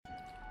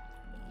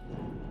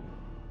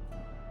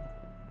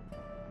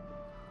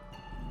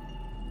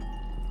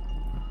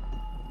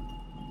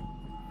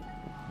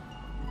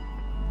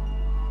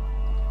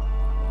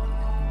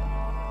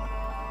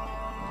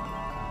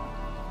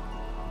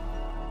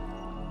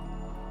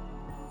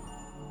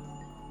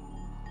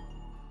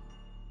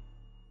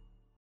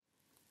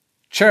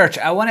Church,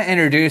 I want to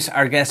introduce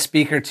our guest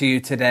speaker to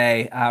you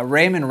today.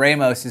 Raymond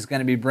Ramos is going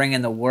to be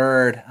bringing the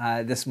word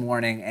this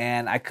morning,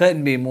 and I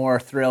couldn't be more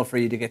thrilled for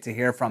you to get to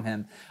hear from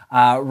him.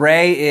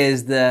 Ray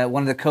is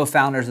one of the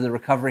co-founders of the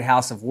Recovery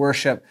House of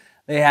Worship.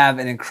 They have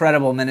an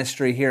incredible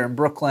ministry here in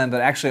Brooklyn,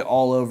 but actually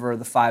all over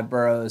the 5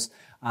 boroughs.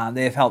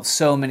 They have helped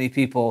so many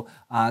people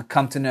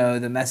come to know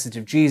the message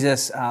of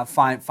Jesus,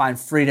 find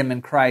freedom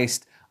in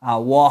Christ,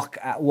 walk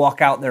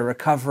out their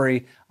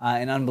recovery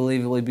in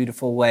unbelievably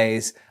beautiful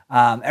ways.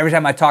 Every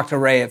time I talk to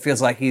Ray, it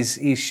feels like he's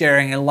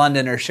sharing in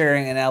London or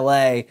sharing in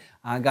LA.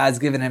 God's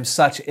given him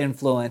such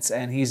influence,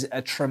 and he's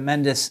a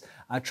tremendous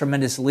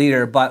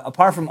leader. But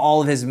apart from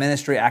all of his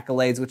ministry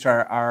accolades, which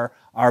are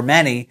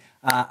many,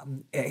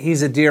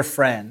 he's a dear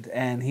friend,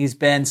 and he's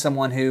been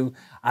someone who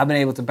I've been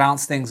able to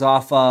bounce things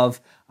off of,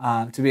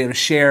 to be able to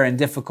share in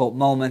difficult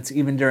moments,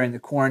 even during the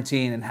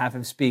quarantine, and have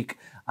him speak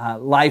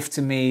life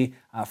to me,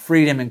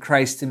 freedom in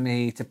Christ to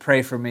me, to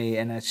pray for me,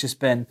 and it's just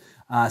been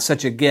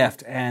such a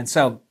gift. And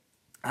so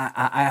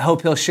I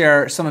hope he'll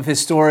share some of his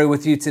story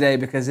with you today,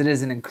 because it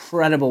is an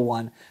incredible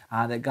one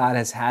that God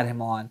has had him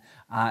on.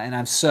 And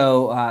I'm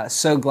so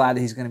glad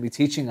that he's going to be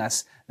teaching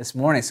us this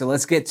morning. So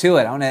let's get to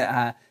it. I want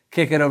to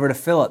kick it over to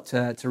Philip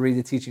to read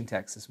the teaching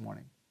text this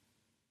morning.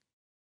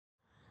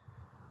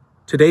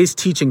 Today's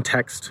teaching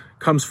text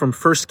comes from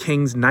 1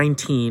 Kings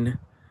 19,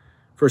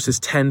 verses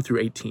 10 through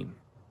 18.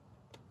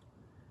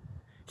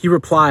 He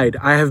replied,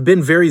 "I have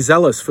been very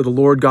zealous for the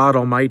Lord God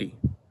Almighty.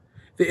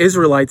 The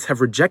Israelites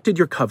have rejected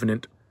your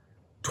covenant,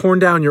 torn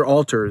down your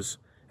altars,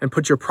 and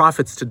put your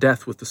prophets to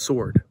death with the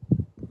sword.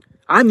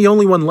 I'm the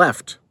only one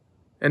left,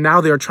 and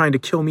now they are trying to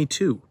kill me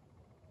too."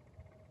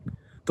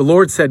 The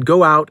Lord said,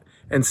 "Go out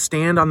and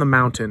stand on the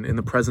mountain in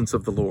the presence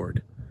of the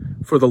Lord,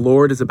 for the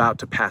Lord is about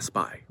to pass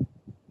by."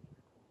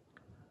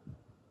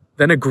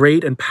 Then a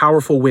great and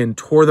powerful wind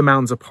tore the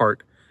mountains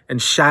apart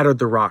and shattered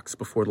the rocks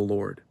before the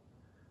Lord.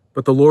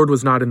 But the Lord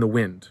was not in the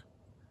wind.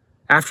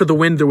 After the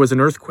wind there was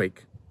an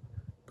earthquake,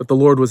 but the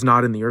Lord was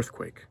not in the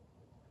earthquake.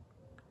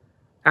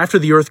 After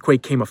the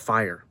earthquake came a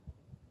fire,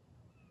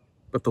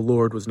 but the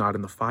Lord was not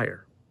in the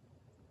fire.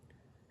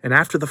 And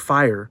after the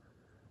fire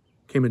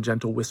came a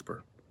gentle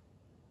whisper.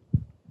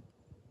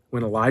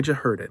 When Elijah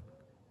heard it,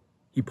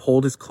 he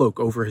pulled his cloak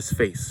over his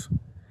face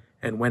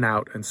and went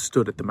out and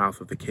stood at the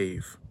mouth of the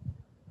cave.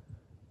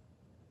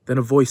 Then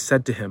a voice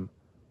said to him,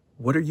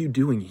 "What are you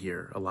doing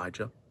here,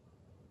 Elijah?"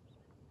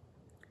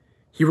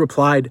 He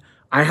replied,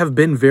 "I have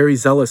been very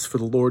zealous for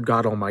the Lord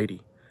God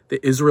Almighty.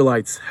 The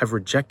Israelites have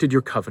rejected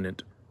your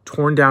covenant,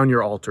 torn down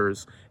your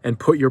altars, and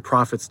put your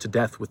prophets to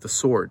death with the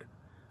sword.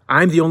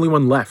 I'm the only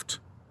one left,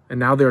 and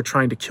now they are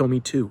trying to kill me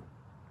too."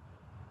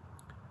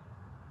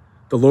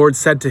 The Lord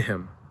said to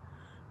him,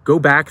 "Go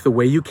back the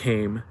way you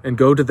came and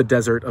go to the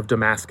desert of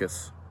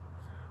Damascus.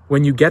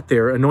 When you get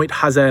there, anoint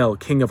Hazael,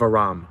 king of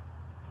Aram.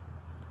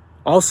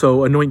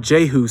 Also anoint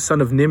Jehu,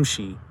 son of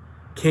Nimshi,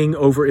 king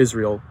over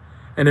Israel,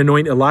 and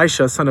anoint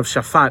Elisha, son of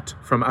Shaphat,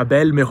 from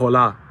Abel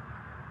Meholah,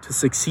 to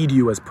succeed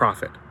you as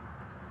prophet.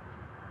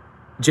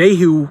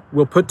 Jehu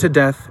will put to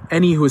death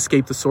any who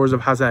escape the swords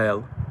of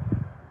Hazael,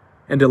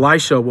 and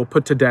Elisha will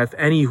put to death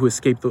any who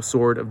escape the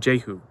sword of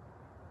Jehu.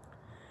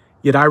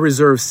 Yet I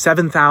reserve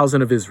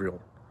 7,000 of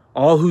Israel,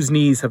 all whose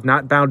knees have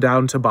not bowed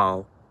down to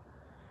Baal,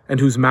 and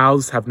whose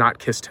mouths have not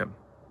kissed him."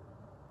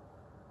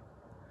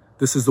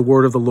 This is the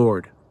word of the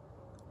Lord.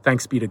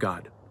 Thanks be to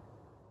God.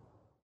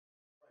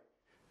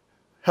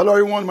 Hello,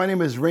 everyone. My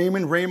name is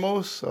Raymond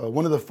Ramos,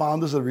 one of the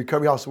founders of the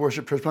Recovery House of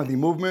Worship Church Planting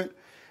Movement.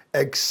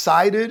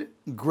 Excited,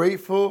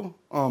 grateful.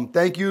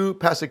 Thank you,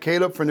 Pastor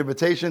Caleb, for an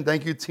invitation.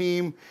 Thank you,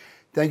 team.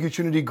 Thank you,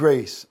 Trinity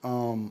Grace.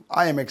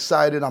 I am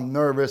excited. I'm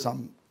nervous.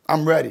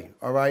 I'm ready.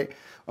 All right.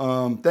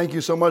 Thank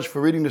you so much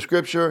for reading the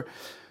scripture.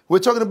 We're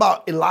talking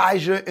about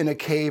Elijah in a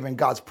cave and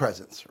God's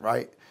presence,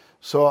 right?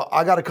 So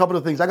I got a couple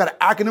of things. I got an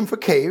acronym for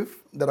cave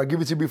that I'll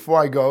give it to you before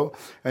I go.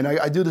 And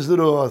I do this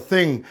little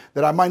thing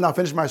that I might not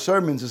finish my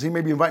sermons, as he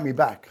maybe invite me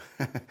back.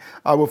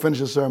 I will finish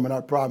the sermon,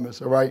 I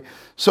promise, all right?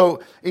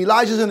 So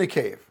Elijah's in a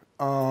cave.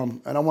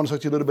 And I want to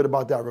talk to you a little bit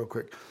about that real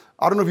quick.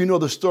 I don't know if you know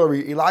the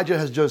story. Elijah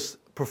has just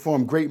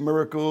performed great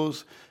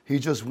miracles. He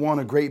just won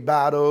a great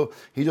battle.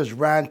 He just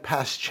ran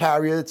past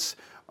chariots.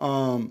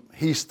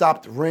 He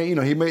stopped rain. You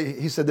know,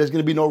 he said there's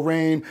going to be no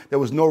rain. There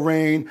was no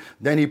rain.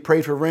 Then he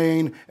prayed for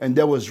rain, and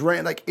there was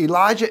rain. Like,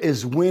 Elijah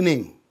is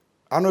winning.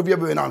 I don't know if you've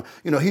ever been on,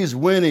 he's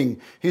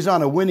winning. He's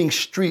on a winning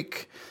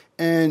streak.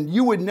 And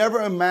you would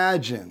never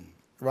imagine,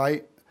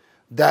 right,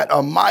 that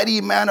a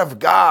mighty man of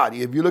God,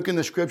 if you look in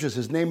the scriptures,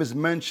 his name is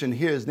mentioned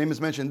here, his name is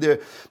mentioned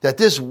there, that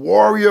this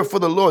warrior for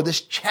the Lord,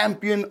 this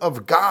champion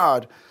of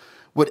God,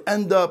 would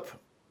end up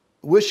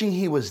wishing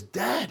he was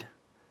dead.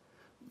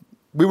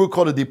 We would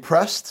call it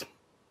depressed,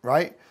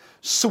 right?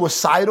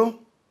 Suicidal,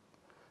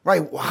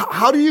 right?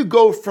 How do you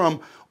go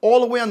from all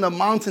the way on the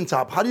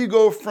mountaintop? How do you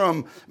go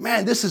from,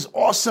 man, this is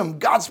awesome,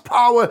 God's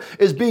power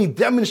is being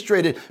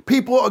demonstrated,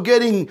 people are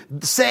getting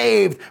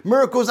saved,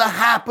 miracles are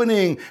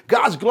happening,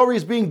 God's glory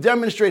is being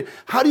demonstrated.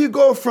 How do you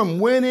go from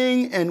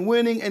winning and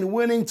winning and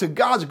winning to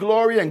God's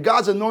glory and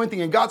God's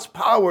anointing and God's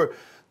power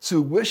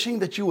to wishing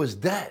that you was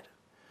dead.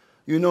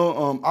 You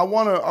know, I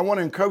want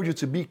to encourage you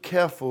to be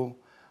careful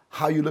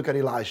how you look at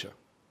Elijah.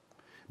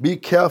 Be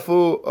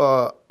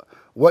careful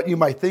what you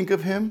might think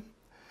of him.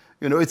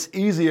 You know, it's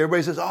easy.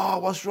 Everybody says, oh,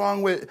 what's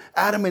wrong with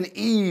Adam and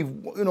Eve?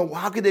 You know,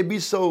 how could they be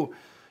so,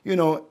 you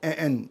know,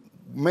 and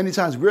many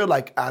times we're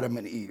like Adam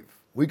and Eve.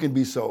 We can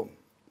be so.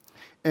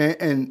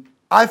 And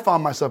I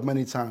found myself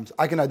many times,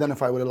 I can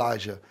identify with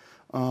Elijah.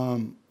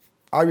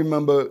 I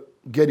remember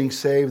getting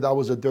saved. I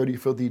was a dirty,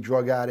 filthy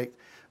drug addict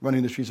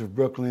running the streets of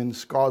Brooklyn,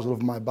 scars all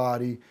over my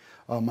body.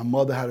 My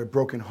mother had a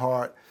broken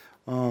heart,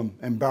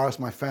 embarrassed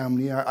my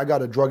family. I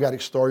got a drug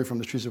addict story from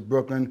the streets of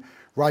Brooklyn,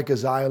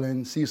 Rikers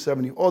Island,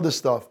 C-70, all this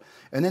stuff.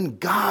 And then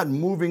God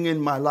moving in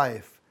my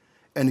life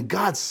and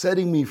God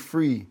setting me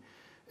free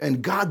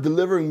and God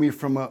delivering me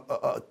from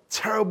a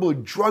terrible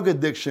drug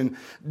addiction.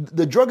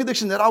 The drug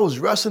addiction that I was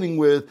wrestling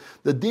with,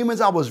 the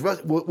demons I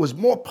was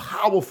more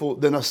powerful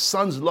than a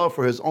son's love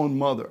for his own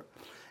mother.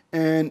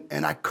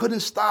 And I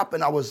couldn't stop,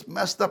 and I was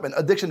messed up, and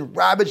addiction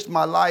ravaged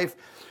my life.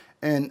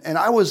 And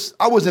I was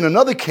in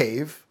another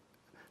cave,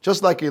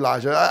 just like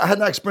Elijah. I had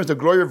not experienced the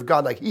glory of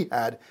God like he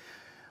had,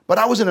 but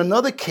I was in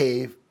another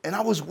cave, and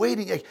I was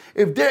waiting.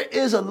 If there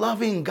is a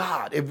loving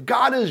God, if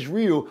God is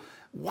real,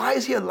 why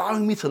is he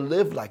allowing me to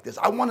live like this?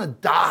 I want to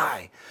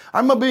die. I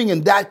remember being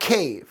in that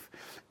cave,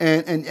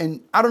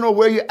 and I don't know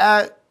where you're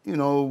at. You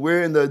know,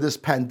 we're in this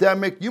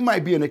pandemic. You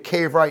might be in a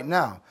cave right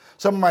now.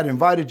 Someone might have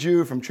invited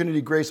you from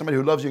Trinity Grace, somebody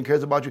who loves you and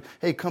cares about you.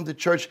 Hey, come to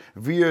church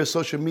via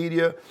social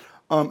media.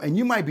 And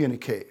you might be in a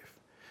cave.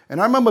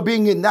 And I remember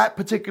being in that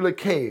particular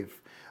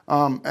cave.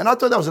 And I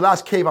thought that was the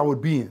last cave I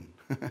would be in.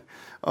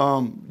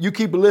 You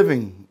keep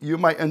living, you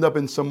might end up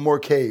in some more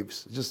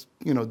caves. Just,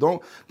 you know,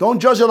 don't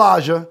judge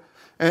Elijah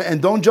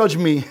and don't judge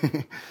me.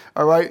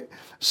 All right?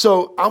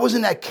 So I was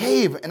in that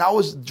cave, and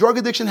drug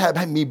addiction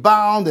had me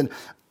bound. And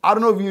I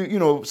don't know if you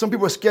know, some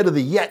people are scared of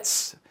the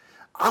yets.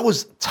 I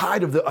was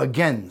tired of the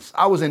agains.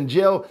 I was in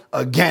jail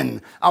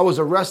again. I was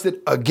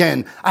arrested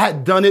again. I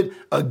had done it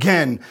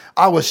again.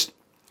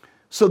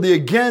 So the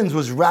agains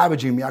was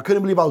ravaging me. I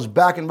couldn't believe I was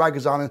back in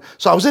Rikers Island.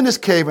 So I was in this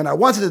cave, and I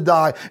wanted to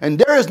die, and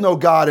there is no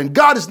God, and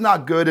God is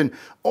not good, and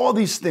all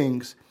these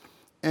things.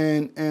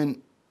 And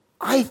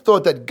I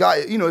thought that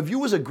God, you know, if you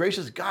was a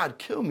gracious God,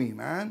 kill me,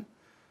 man.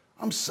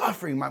 I'm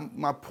suffering.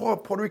 My poor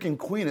Puerto Rican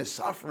queen is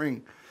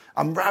suffering.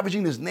 I'm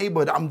ravaging this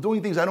neighborhood. I'm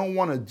doing things I don't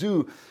want to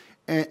do.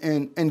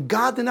 And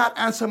God did not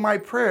answer my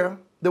prayer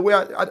the way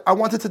I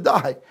wanted to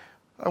die.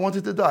 I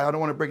wanted to die. I don't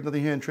want to break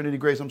nothing here in Trinity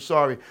Grace. I'm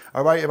sorry.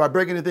 All right? If I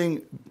break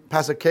anything,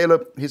 Pastor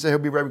Caleb, he said he'll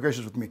be very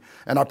gracious with me.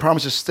 And I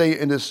promise to stay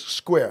in this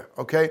square,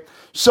 okay?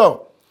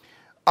 So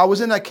I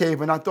was in that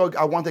cave, and I thought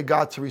I wanted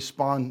God to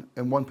respond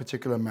in one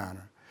particular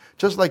manner.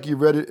 Just like you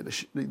read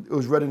it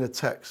was read in the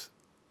text,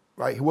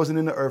 right? He wasn't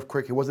in the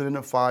earthquake. He wasn't in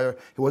the fire.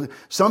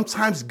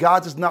 Sometimes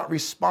God does not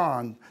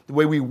respond the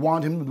way we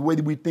want him, the way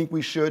that we think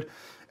we should.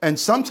 And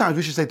sometimes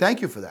we should say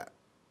thank you for that,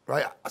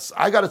 right?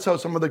 I got to tell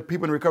some of the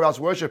people in Recovery House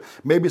Worship,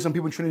 maybe some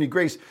people in Trinity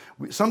Grace,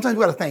 sometimes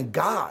we got to thank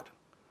God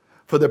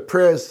for the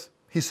prayers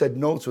he said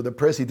no to, the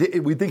prayers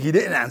we think he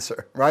didn't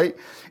answer, right?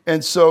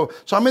 And so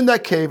I'm in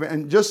that cave,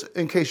 and just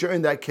in case you're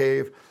in that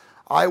cave,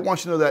 I want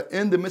you to know that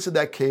in the midst of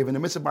that cave, in the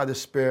midst of my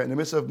despair, in the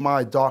midst of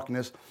my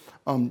darkness,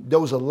 there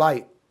was a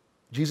light.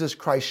 Jesus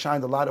Christ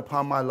shined a light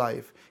upon my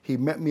life. He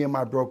met me in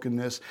my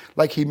brokenness,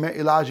 like he met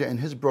Elijah in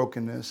his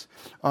brokenness.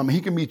 He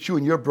can meet you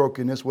in your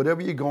brokenness,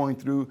 whatever you're going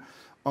through.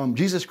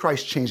 Jesus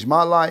Christ changed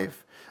my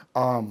life.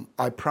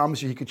 I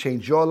promise you he can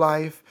change your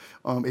life.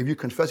 If you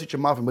confess with your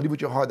mouth and believe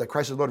with your heart that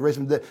Christ is Lord, raised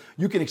from the dead,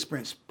 you can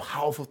experience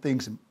powerful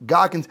things.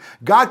 God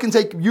can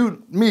take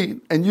you, me,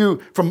 and you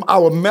from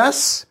our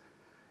mess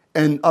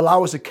and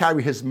allow us to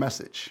carry his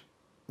message,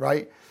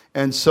 right?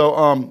 And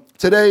so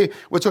today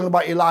we're talking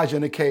about Elijah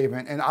in the cave,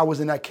 and I was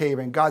in that cave,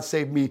 and God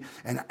saved me,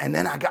 and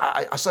then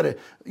I started,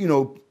 you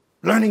know,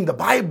 learning the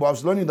Bible. I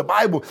was learning the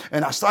Bible,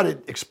 and I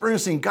started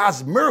experiencing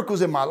God's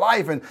miracles in my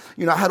life, and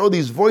you know, I had all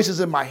these voices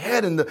in my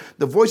head, and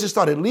the voices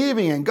started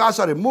leaving, and God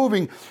started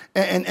moving,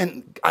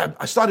 and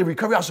I started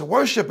Recovery House of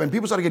Worship, and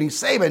people started getting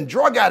saved, and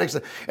drug addicts,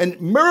 and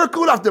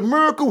miracle after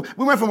miracle.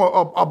 We went from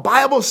a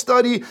Bible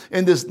study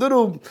in this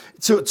little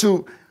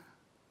to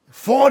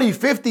 40,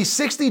 50,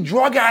 60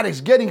 drug addicts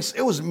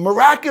it was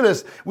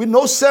miraculous with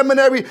no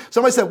seminary.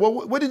 Somebody said,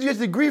 well, where did you get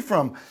your degree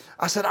from?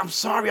 I said, I'm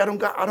sorry, I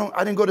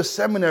didn't go to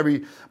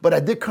seminary, but I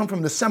did come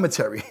from the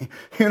cemetery.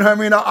 You know what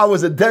I mean? I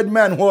was a dead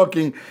man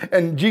walking,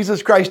 and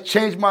Jesus Christ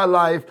changed my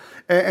life.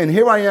 And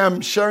here I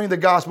am sharing the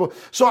gospel.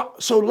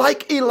 So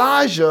like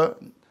Elijah,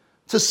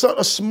 to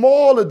a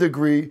smaller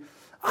degree,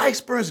 I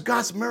experienced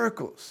God's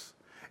miracles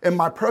in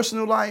my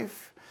personal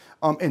life,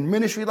 in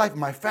ministry life,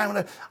 my family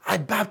life. I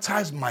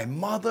baptized my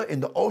mother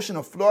in the ocean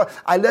of Florida.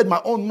 I led my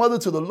own mother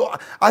to the Lord.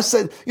 I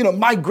said, you know,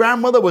 my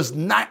grandmother was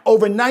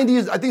over 90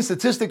 years. I think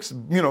statistics,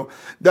 you know,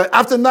 that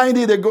after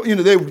 90,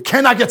 they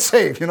cannot get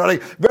saved. You know,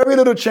 like very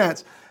little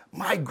chance.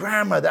 My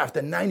grandmother,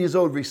 after 90 years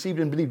old, received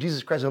and believed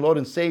Jesus Christ, our Lord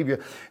and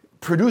Savior,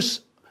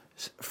 produced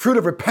fruit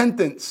of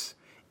repentance,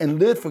 and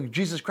lived for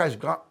Jesus Christ,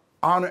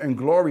 honor and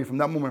glory from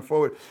that moment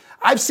forward.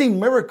 I've seen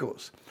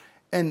miracles.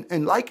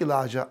 And like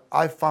Elijah,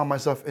 I found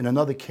myself in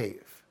another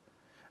cave.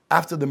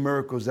 After the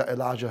miracles that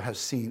Elijah has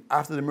seen,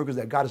 after the miracles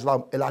that God has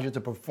allowed Elijah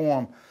to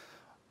perform,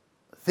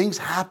 things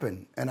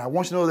happen. And I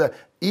want you to know that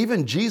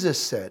even Jesus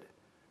said,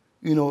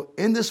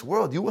 in this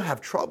world, you will have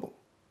trouble.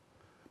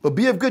 But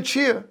be of good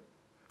cheer,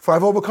 for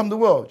I've overcome the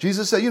world.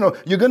 Jesus said, you're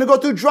going to go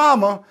through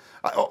drama.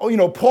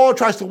 Paul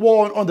tries to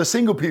war on the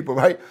single people,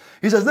 right?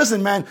 He says,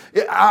 listen, man,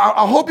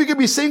 I hope you can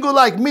be single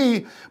like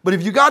me, but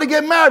if you got to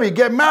get married,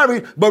 get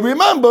married. But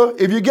remember,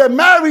 if you get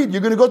married,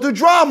 you're going to go through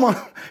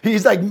drama.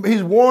 He's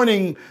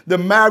warning the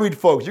married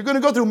folks. You're going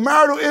to go through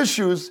marital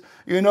issues,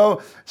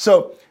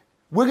 So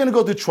we're going to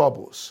go through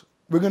troubles.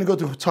 We're going to go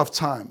through tough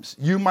times.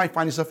 You might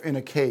find yourself in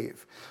a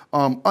cave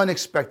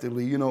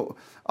unexpectedly.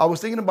 I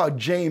was thinking about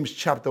James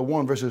chapter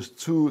 1, verses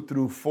 2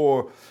 through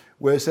 4,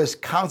 where it says,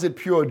 count it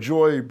pure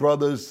joy,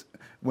 brothers,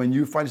 when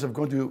you find yourself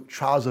going through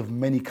trials of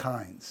many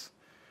kinds,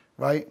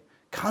 right?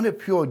 Count it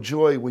pure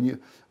joy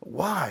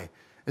why?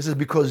 It says,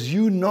 because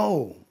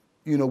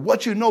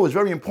what you know is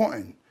very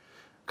important.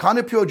 Count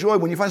it pure joy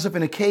when you find yourself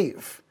in a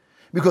cave,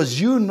 because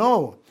you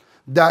know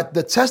that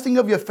the testing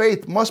of your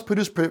faith must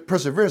produce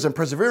perseverance, and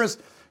perseverance,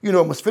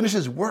 must finish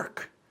its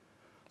work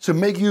to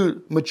make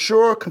you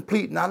mature,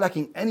 complete, not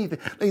lacking anything.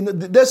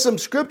 There's some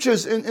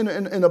scriptures in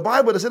the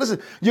Bible that say,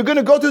 listen, you're going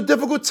to go through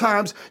difficult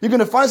times. You're going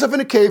to find yourself in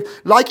a cave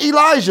like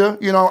Elijah.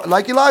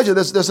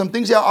 There's some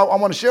things here I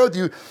want to share with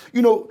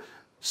you.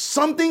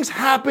 Some things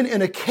happen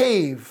in a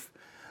cave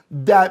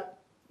that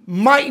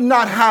might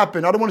not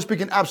happen. I don't want to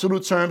speak in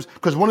absolute terms,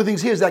 because one of the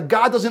things here is that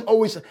God doesn't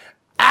always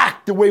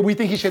act the way we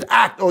think he should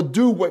act, or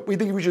do what we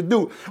think we should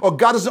do. Or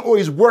God doesn't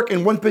always work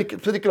in one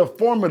particular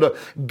formula.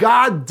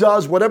 God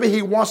does whatever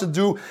he wants to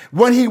do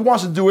when he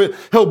wants to do it.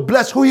 He'll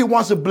bless who he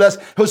wants to bless.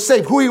 He'll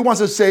save who he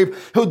wants to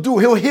save.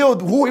 He'll heal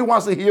who he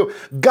wants to heal.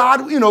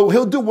 God,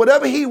 he'll do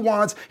whatever he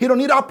wants. He don't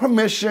need our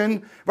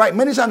permission, right?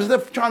 Many times instead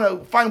of trying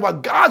to find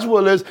what God's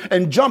will is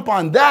and jump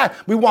on that,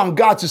 we want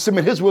God to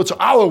submit his will to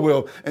our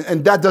will.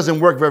 And that doesn't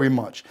work very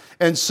much.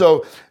 And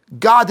so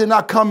God did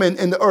not come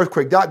in the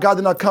earthquake. God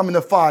did not come in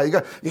the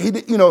fire. He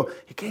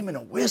came in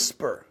a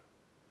whisper.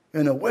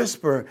 And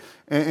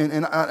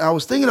I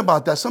was thinking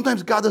about that.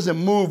 Sometimes God doesn't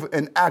move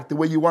and act the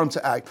way you want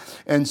him to act.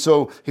 And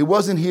so he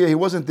wasn't here. He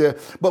wasn't there.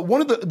 But one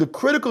of the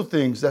critical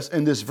things that's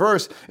in this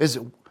verse is,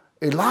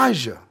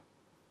 Elijah,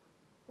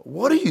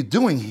 what are you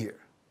doing here?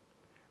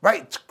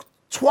 Right?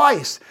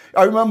 Twice.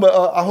 I remember,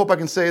 I hope I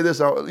can say this,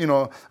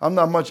 I'm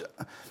not much.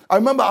 I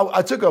remember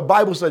I took a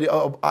Bible study.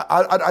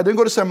 I didn't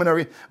go to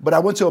seminary, but I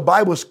went to a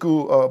Bible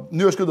school,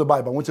 New York School of the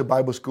Bible. I went to a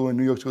Bible school in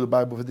New York School of the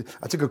Bible.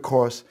 I took a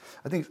course.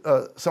 I think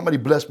somebody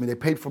blessed me. They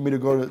paid for me to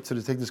go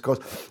to take this course.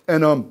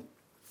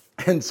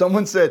 And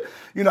someone said,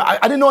 I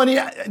didn't know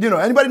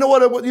anybody know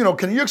what,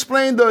 can you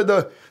explain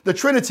the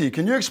Trinity?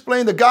 Can you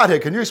explain the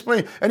Godhead? Can you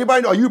explain,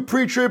 anybody know, are you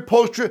pre-trib,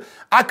 post-trib?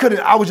 I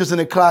couldn't, I was just in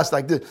a class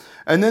like this.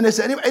 And then they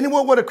said,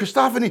 anyone what a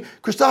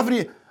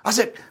Christophany? I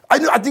said,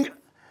 I think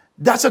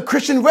that's a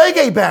Christian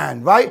reggae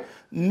band, right?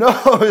 No,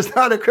 it's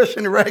not a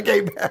Christian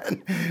reggae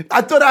band.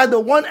 I thought I had the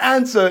one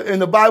answer in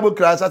the Bible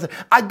class. I said,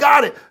 I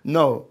got it.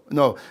 No.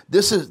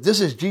 This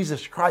is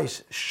Jesus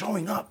Christ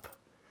showing up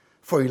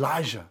for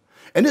Elijah.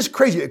 And it's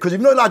crazy, because if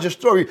you know Elijah's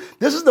story,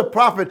 this is the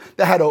prophet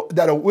that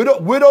a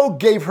widow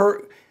gave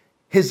her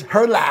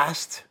her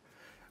last.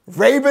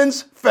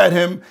 Ravens fed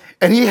him,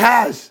 and he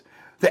has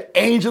the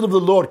angel of the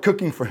Lord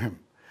cooking for him.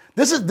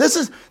 This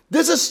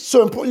is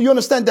so important. You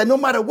understand that no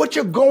matter what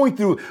you're going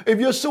through, if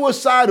you're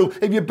suicidal,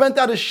 if you're bent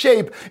out of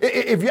shape,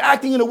 if you're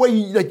acting in a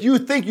way that you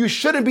think you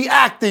shouldn't be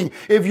acting,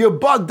 if you're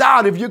bugged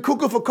out, if you're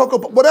cuckoo for cocoa,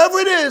 whatever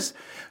it is,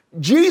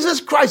 Jesus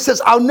Christ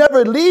says, I'll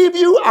never leave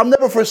you. I'll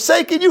never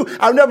forsaken you.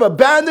 I'll never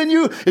abandon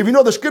you. If you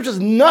know the scriptures,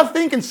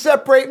 nothing can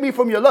separate me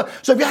from your love.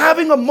 So if you're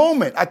having a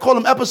moment, I call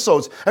them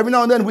episodes. Every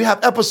now and then we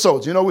have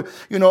episodes, if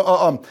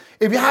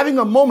you're having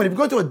a moment, if you're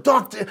going through a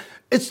dark,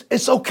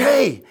 it's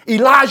okay.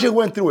 Elijah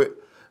went through it.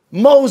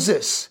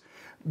 Moses,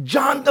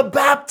 John the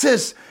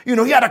Baptist, he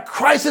had a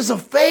crisis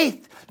of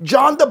faith.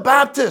 John the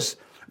Baptist,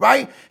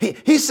 right?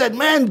 He said,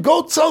 man,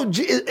 go tell,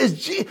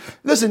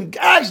 listen,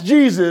 ask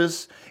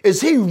Jesus, is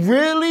he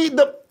really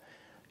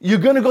you're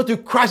going to go through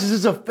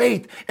crises of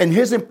faith. And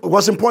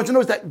what's important to know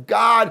is that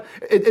God,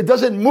 it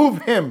doesn't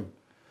move him.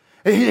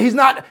 He's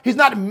not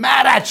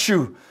mad at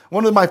you.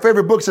 One of my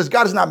favorite books says,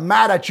 God is not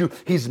mad at you.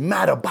 He's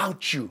mad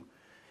about you.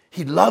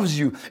 He loves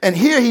you. And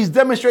here he's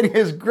demonstrating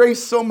his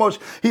grace so much.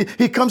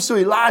 He comes to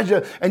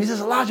Elijah and he says,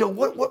 Elijah,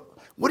 what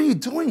are you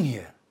doing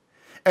here?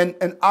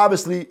 And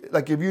obviously,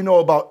 like if you know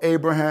about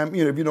Abraham,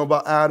 if you know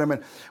about Adam,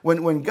 and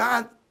when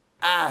God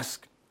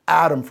asked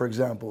Adam, for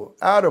example,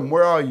 Adam,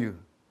 where are you?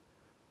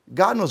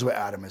 God knows where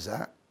Adam is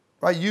at,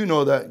 right? You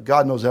know that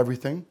God knows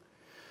everything.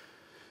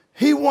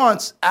 He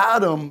wants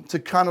Adam to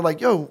kind of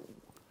like, yo,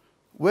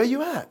 where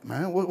you at,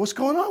 man? What's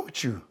going on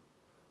with you?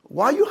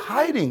 Why are you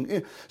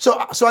hiding?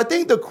 So I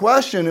think the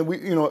question,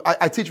 and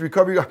I teach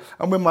recovery.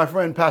 I'm with my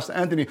friend Pastor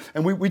Anthony,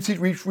 and we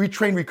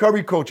train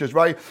recovery coaches,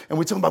 right? And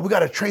we're talking about we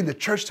got to train the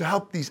church to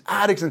help these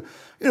addicts, and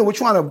I'm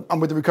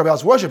with the Recovery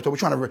House Worship, so we're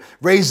trying to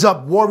raise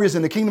up warriors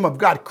in the kingdom of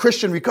God,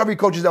 Christian recovery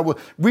coaches that will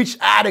reach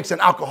addicts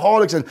and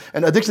alcoholics, and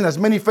addiction has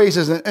many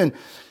faces, and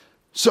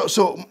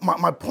so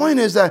my point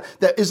is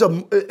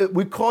that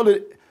we call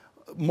it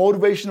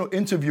motivational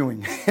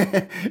interviewing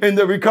in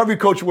the recovery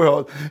coach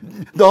world.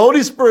 The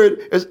Holy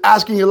Spirit is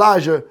asking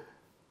Elijah,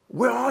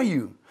 where are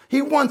you?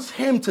 He wants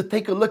him to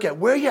take a look at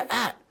where you're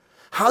at.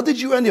 How did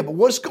you end up?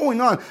 What's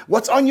going on?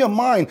 What's on your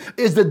mind?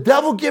 Is the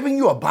devil giving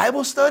you a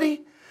Bible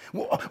study?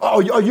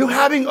 Are you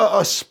having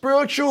a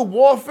spiritual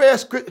warfare,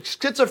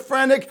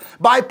 schizophrenic,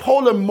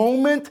 bipolar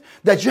moment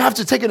that you have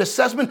to take an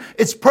assessment?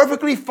 It's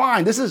perfectly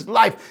fine. This is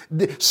life.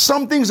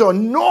 Some things are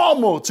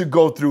normal to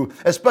go through,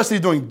 especially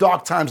during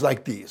dark times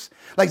like these.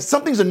 Like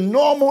some things are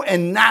normal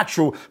and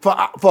natural for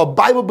a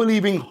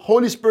Bible-believing,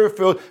 Holy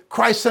Spirit-filled,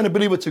 Christ-centered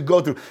believer to go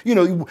through.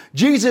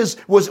 Jesus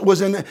was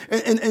in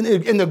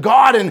the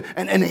garden,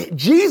 and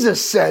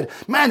Jesus said,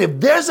 man, if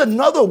there's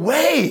another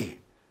way,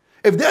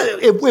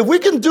 if we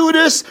can do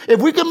this,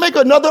 if we can make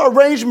another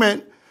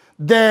arrangement,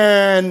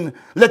 then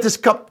let this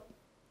cup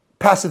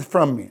passeth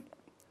from me.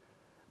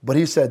 But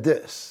he said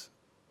this,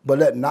 but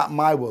let not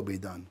my will be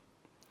done,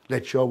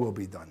 let your will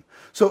be done.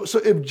 So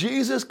if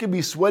Jesus can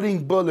be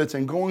sweating bullets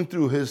and going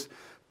through his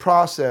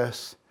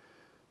process,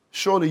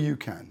 surely you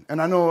can.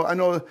 And I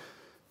know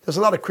there's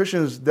a lot of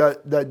Christians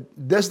that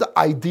that's the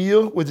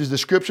ideal, which is the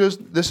scriptures.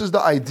 This is the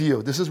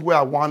ideal. This is where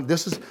I want.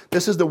 This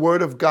is the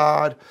word of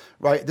God,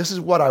 right? This is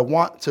what I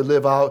want to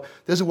live out.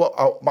 This is what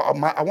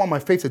I want my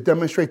faith to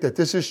demonstrate that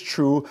this is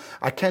true.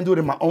 I can't do it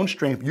in my own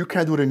strength. You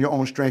can't do it in your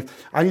own strength.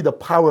 I need the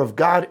power of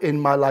God in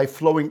my life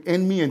flowing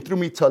in me and through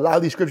me to allow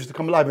these scriptures to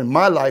come alive in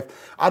my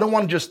life. I don't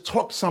want to just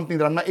talk something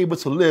that I'm not able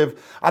to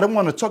live. I don't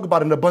want to talk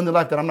about an abundant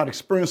life that I'm not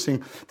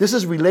experiencing. This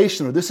is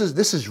relational. This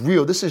is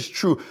real. This is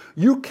true.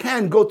 You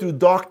can go through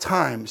dark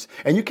times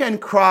and you can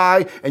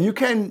cry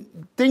and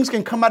things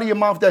can come out of your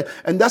mouth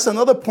and that's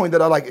another point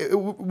that I like.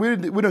 We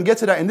don't get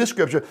to that in this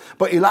scripture,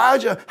 but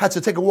Elijah had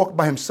to take a walk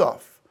by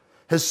himself.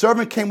 His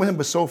servant came with him,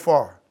 but so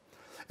far.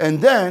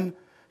 And then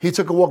he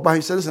took a walk by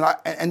himself. Listen,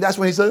 and that's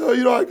when he said,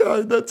 I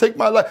gotta take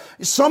my life.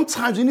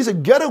 Sometimes you need to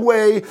get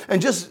away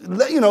and just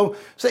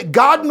say,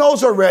 God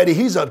knows already.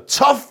 He's a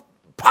tough,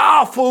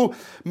 powerful,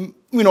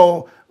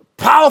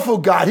 powerful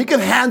God. He can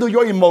handle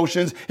your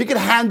emotions. He can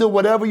handle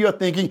whatever you're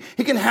thinking.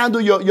 He can handle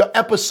your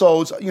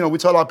episodes. We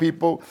tell our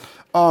people.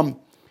 And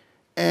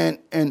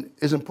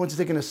it's important to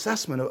take an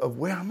assessment of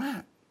where I'm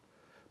at.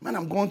 Man,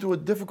 I'm going through a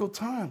difficult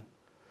time.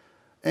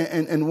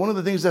 And one of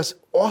the things that's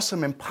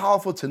awesome and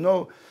powerful to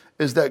know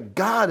is that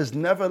God is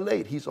never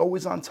late. He's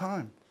always on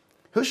time.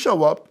 He'll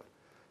show up.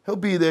 He'll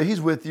be there. He's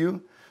with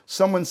you.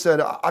 Someone said,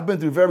 I've been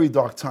through very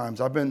dark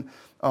times. I've been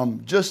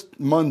just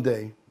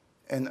Monday.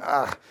 And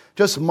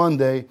just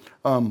Monday,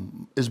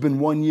 it's been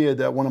 1 year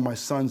that one of my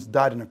sons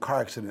died in a car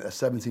accident at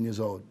 17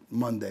 years old,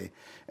 Monday.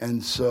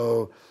 And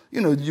so,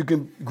 you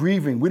can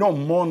grieving. We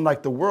don't mourn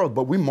like the world,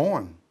 but we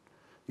mourn.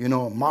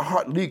 My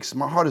heart leaks.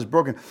 My heart is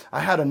broken. I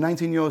had a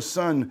 19-year-old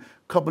son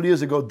a couple of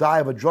years ago die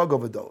of a drug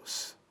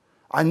overdose.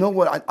 I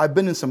know I've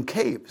been in some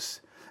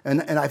caves,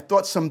 and I've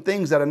thought some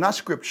things that are not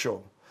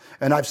scriptural,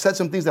 and I've said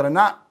some things that are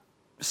not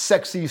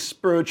sexy,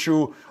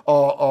 spiritual,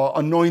 or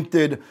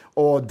anointed,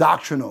 or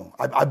doctrinal.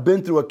 I've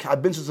been through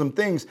some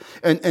things,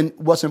 and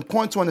what's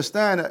important to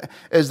understand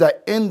is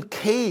that in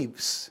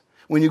caves,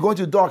 when you're going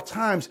through dark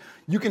times,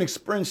 you can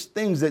experience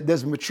things that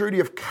there's maturity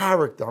of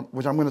character,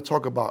 which I'm going to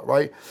talk about,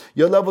 right?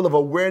 Your level of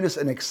awareness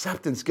and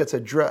acceptance gets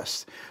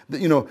addressed.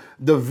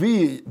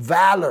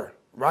 Valor,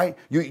 right?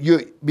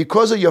 You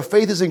because of your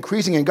faith is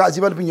increasing and God's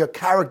developing your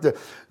character,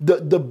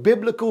 the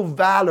biblical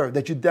valor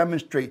that you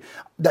demonstrate,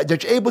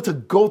 that you're able to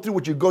go through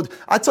what you go through.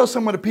 I tell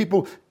some of the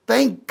people,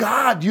 thank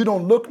God you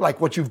don't look like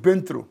what you've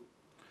been through.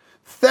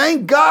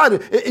 Thank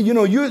God,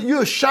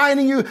 you're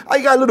shining.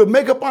 I got a little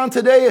makeup on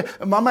today.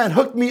 My man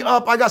hooked me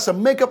up. I got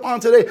some makeup on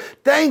today.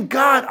 Thank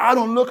God I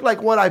don't look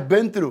like what I've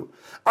been through.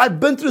 I've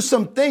been through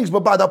some things,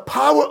 but by the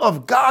power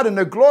of God and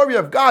the glory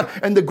of God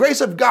and the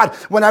grace of God,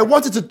 when I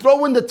wanted to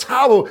throw in the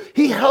towel,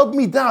 he held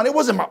me down. It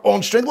wasn't my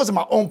own strength. It wasn't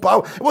my own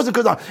power. It wasn't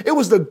because it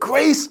was the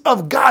grace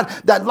of God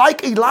that,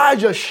 like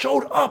Elijah,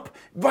 showed up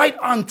right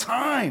on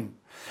time.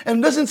 And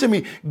listen to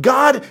me,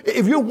 God,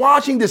 if you're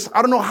watching this,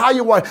 I don't know how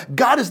you're watching,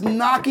 God is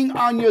knocking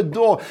on your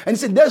door. And he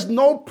said, there's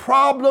no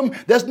problem,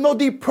 there's no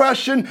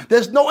depression,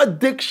 there's no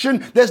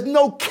addiction, there's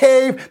no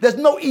cave, there's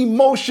no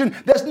emotion,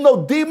 there's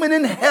no demon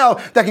in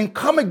hell that can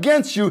come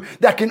against you,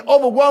 that can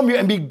overwhelm you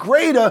and be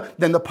greater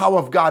than the power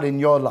of God in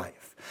your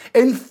life.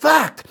 In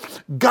fact,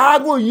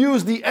 God will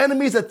use the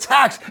enemy's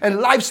attacks and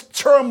life's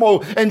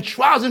turmoil and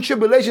trials and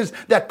tribulations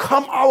that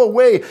come our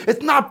way.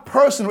 It's not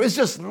personal, it's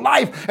just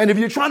life. And if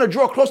you're trying to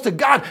draw close to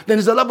God, then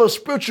there's a level of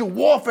spiritual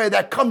warfare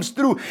that comes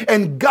through,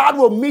 and God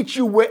will meet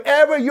you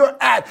wherever you're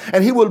at,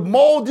 and he will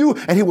mold you,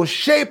 and he will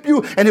shape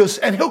you, and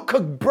he'll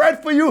cook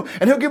bread for you,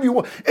 and he'll give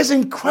you. It's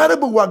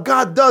incredible what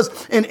God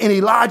does in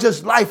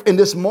Elijah's life in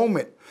this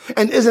moment,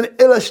 and is an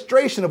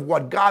illustration of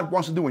what God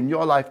wants to do in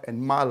your life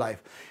and my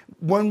life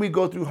when we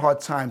go through hard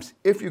times,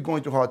 if you're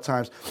going through hard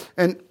times.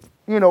 And,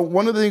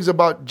 one of the things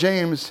about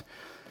James,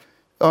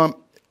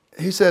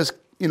 he says,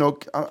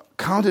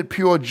 count it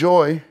pure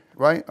joy,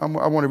 right? I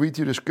want to read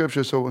to you the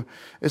scripture. So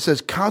it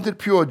says, count it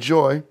pure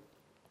joy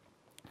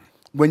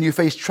when you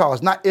face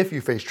trials, not if you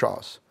face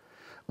trials,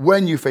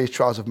 when you face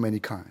trials of many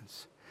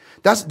kinds.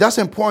 That's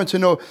important to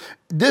know.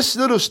 This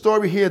little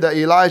story here that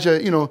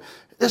Elijah,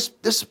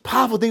 there's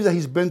powerful things that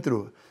he's been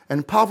through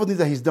and powerful things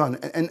that he's done.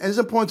 And it's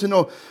important to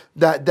know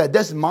that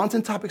there's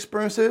mountaintop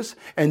experiences,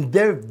 and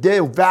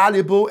they're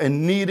valuable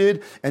and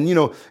needed. And, we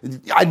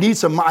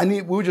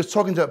were just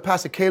talking to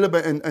Pastor Caleb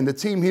and the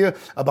team here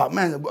about,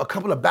 a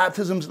couple of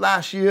baptisms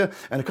last year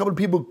and a couple of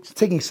people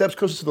taking steps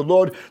closer to the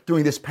Lord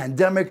during this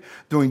pandemic.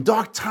 During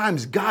dark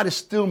times, God is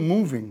still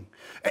moving.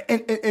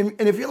 And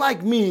if you're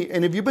like me,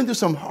 and if you've been through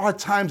some hard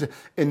times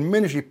in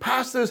ministry,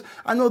 pastors,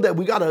 I know that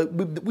we gotta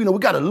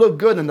look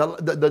good, and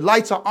the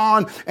lights are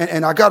on,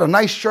 and I got a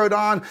nice shirt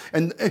on,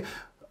 and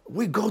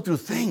we go through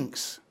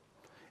things,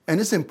 and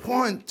it's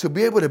important to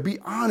be able to be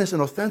honest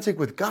and authentic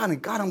with God.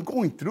 And God, I'm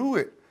going through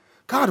it.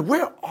 God,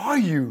 where are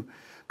you?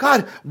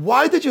 God,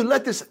 why did you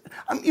let this?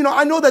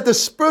 I know that the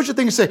spiritual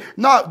thing is say,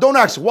 no, don't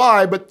ask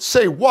why, but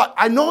say what.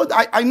 I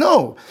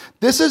know.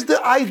 This is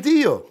the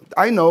ideal.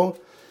 I know.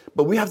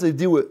 But we have to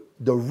deal with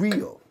the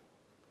real.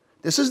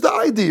 This is the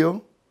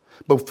ideal,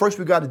 but first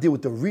we got to deal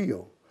with the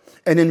real.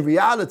 And in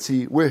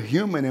reality, we're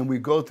human, and we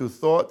go through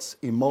thoughts,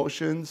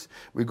 emotions,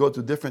 we go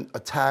through different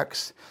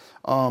attacks,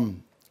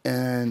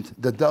 and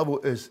the devil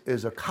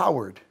is a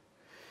coward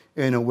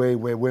in a way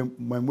where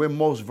when we're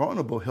most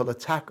vulnerable, he'll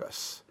attack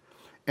us.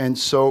 And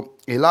so,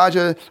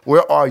 Elijah,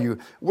 where are you?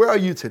 Where are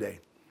you today?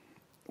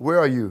 Where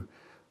are you?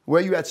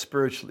 Where are you at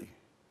spiritually?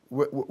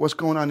 What's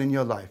going on in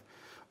your life?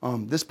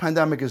 This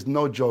pandemic is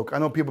no joke. I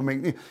know people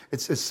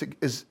it's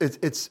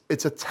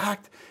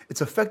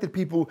affected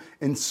people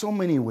in so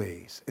many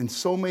ways, and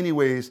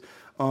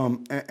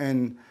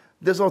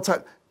there's all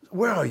type.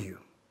 Where are you,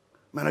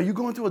 man? Are you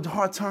going through a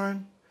hard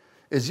time?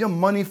 Is your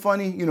money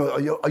funny?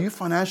 Are you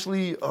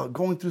financially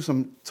going through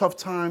some tough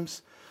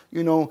times?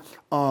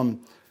 My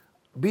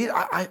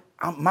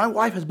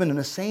wife has been in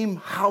the same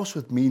house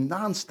with me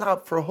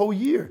nonstop for a whole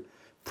year.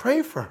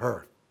 Pray for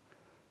her.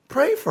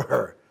 Pray for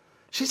her.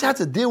 She's had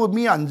to deal with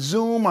me on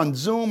Zoom. I'm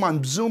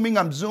Zooming,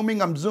 I'm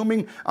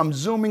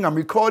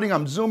recording,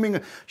 I'm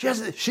Zooming.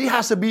 She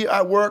has to be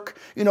at work.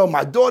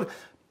 My daughter,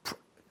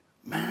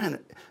 man,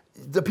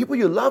 the people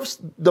you love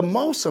the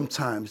most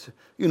sometimes,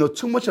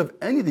 too much of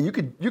anything. You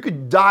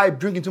could die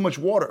drinking too much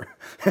water.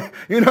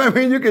 You know what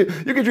I mean? You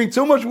could drink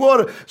too much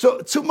water.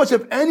 So too much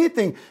of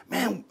anything.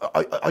 Man,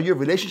 are your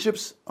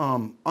relationships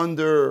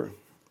under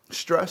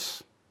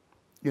stress?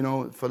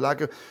 For lack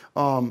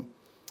of...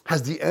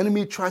 Has the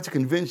enemy tried to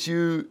convince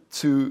you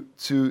to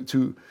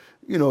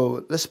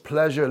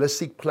let's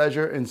seek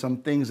pleasure in some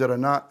things that are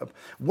not?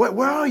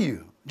 Where are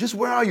you? Just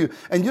where are you?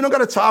 And you don't got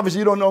to tell, obviously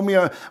you don't know me,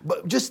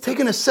 but just take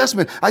an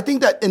assessment. I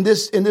think that in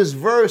this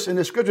verse, in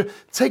this scripture,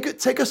 take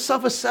a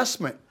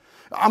self-assessment.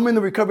 I'm in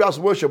the Recovery House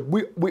of Worship.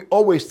 We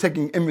always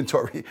taking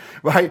inventory,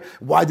 right?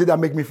 Why did that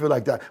make me feel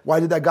like that? Why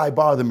did that guy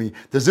bother me?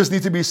 Does this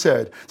need to be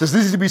said? Does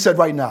this need to be said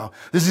right now?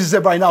 This is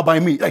said right now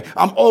by me. Like,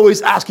 I'm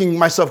always asking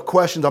myself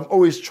questions. I'm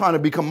always trying to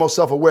become more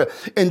self-aware.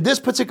 In this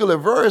particular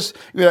verse,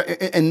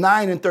 in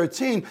 9 and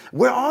 13,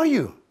 where are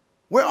you?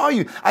 Where are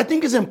you? I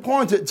think it's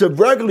important to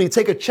regularly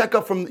take a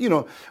checkup from,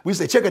 we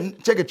say check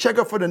a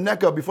checkup for the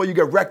neck up before you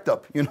get wrecked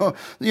up,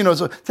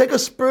 so take a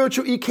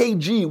spiritual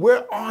EKG.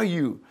 Where are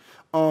you?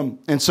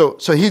 And so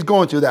he's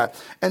going through that.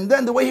 And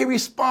then the way he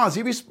responds,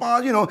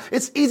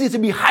 it's easy to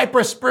be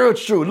hyper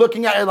spiritual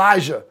looking at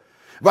Elijah,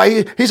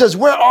 right? He says,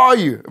 where are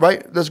you?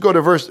 Right? Let's go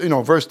to verse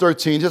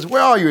 13. He says,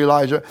 where are you,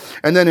 Elijah?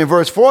 And then in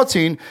verse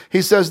 14,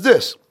 he says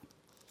this.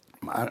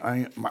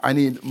 I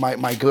need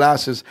my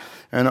glasses.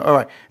 And all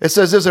right. It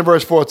says this in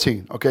verse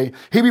 14. Okay.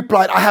 He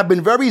replied, I have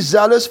been very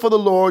zealous for the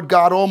Lord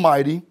God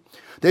Almighty.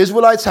 The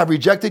Israelites have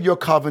rejected your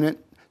covenant,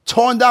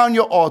 torn down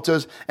your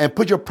altars, and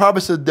put your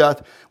prophets to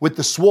death with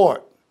the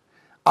sword.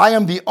 I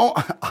am the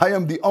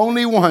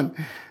only one.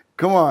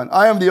 Come on.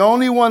 I am the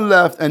only one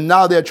left, and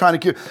now they're trying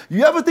to kill.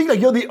 You ever think that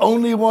you're the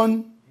only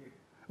one?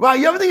 Right?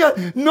 You ever think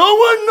that no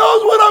one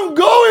knows what I'm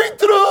going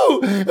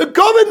through?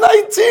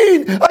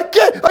 COVID-19. I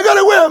got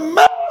to wear a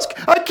mask.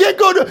 I can't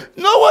go to,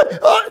 no one.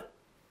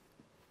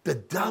 The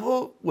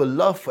devil would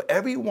love for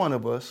every one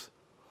of us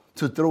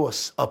to throw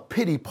a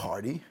pity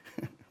party,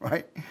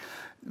 right?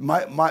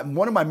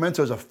 One of my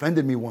mentors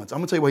offended me once. I'm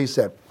going to tell you what he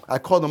said. I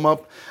called him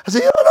up. I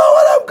said, you don't know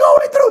what I'm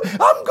going through.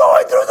 I'm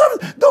going through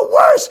the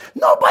worst.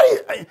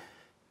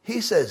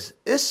 he says,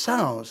 it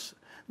sounds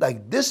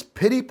like this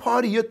pity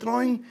party you're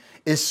throwing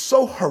is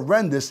so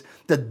horrendous,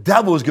 the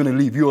devil is going to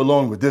leave you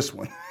alone with this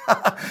one.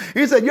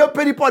 He said, your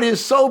pity party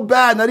is so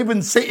bad, not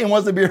even Satan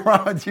wants to be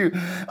around you.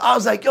 I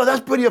was like, yo,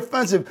 that's pretty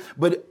offensive.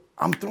 But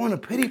I'm throwing a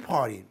pity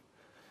party.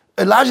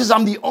 Elijah says,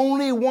 I'm the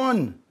only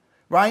one,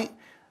 right?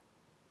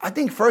 I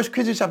think 1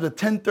 Corinthians chapter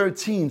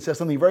 10:13 says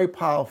something very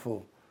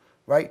powerful,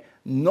 right?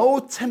 No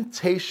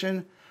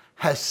temptation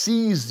has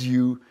seized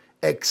you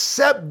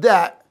except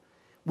that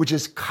which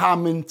is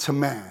common to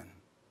man.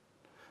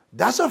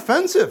 That's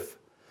offensive.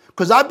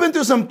 Because I've been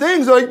through some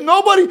things like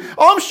nobody,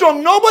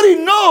 Armstrong, nobody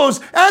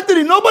knows.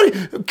 Anthony, nobody,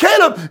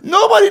 Caleb,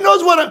 nobody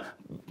knows what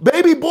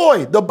baby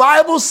boy, the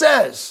Bible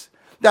says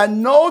that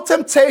no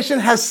temptation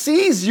has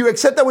seized you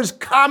except that which is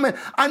common.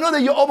 I know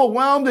that you're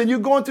overwhelmed and you're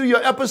going through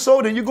your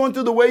episode and you're going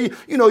through the way,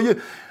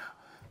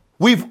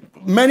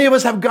 many of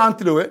us have gone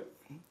through it.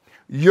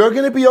 You're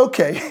going to be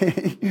okay.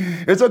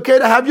 It's okay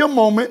to have your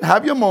moment,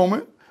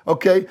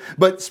 okay?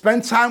 But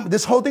spend time,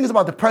 this whole thing is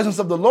about the presence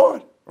of the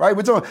Lord. Right?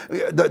 We're talking,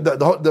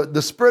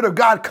 the Spirit of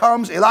God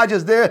comes.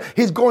 Elijah's there.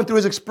 He's going through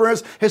his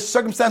experience. His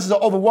circumstances are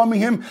overwhelming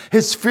him.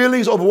 His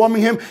feelings are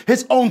overwhelming him.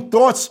 His own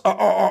thoughts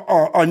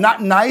are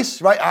not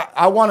nice, right?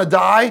 I want to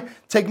die,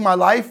 take my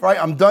life, right?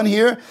 I'm done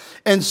here.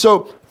 And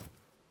so,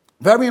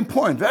 very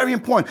important, very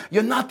important.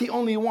 You're not the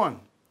only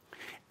one.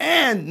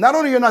 And not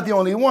only you're not the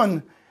only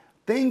one,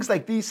 things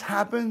like these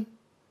happen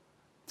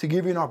to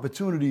give you an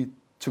opportunity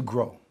to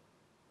grow.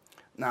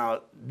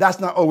 Now, that's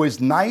not always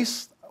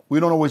nice.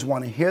 We don't always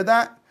want to hear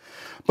that.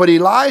 But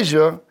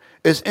Elijah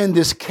is in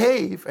this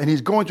cave and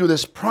he's going through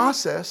this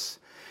process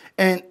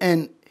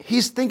and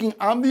he's thinking,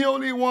 I'm the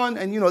only one.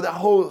 And, that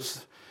whole,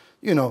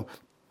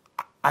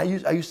 I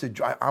used to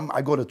drive,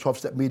 I go to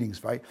 12-step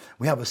meetings, right?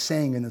 We have a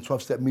saying in the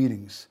 12-step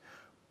meetings,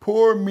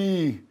 pour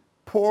me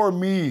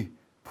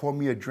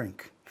a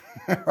drink.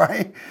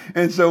 Right?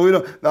 And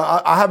so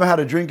I haven't had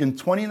a drink in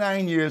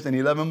 29 years and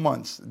 11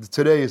 months.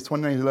 Today is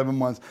 29 years, 11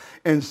 months.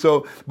 And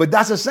so, but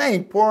that's a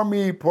saying, pour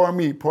me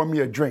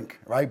a drink,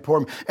 right?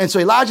 Pour me. And so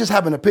Elijah's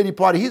having a pity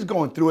party. He's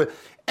going through it.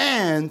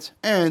 And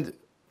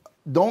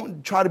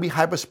don't try to be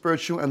hyper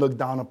spiritual and look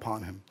down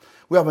upon him.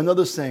 We have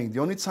another saying,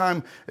 the only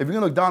time, if you're going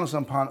to look down on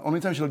someone,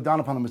 only time you should look down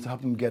upon them is to help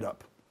them get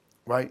up.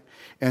 Right?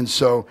 And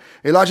so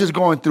Elijah's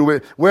going through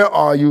it. Where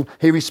are you?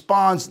 He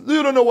responds,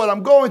 you don't know what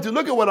I'm going through.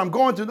 Look at what I'm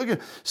going through.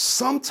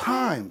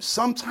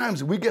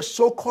 Sometimes we get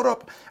so caught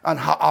up on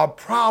how our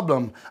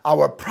problem,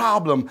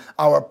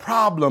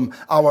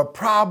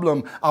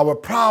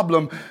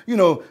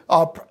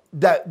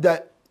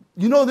 that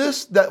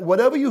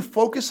whatever you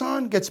focus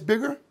on gets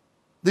bigger.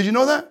 Did you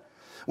know that?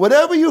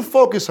 Whatever you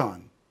focus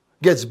on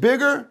gets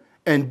bigger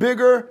and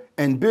bigger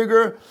and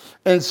bigger.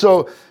 And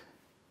so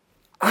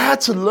I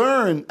had to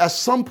learn at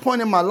some point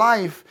in my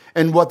life,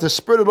 and what the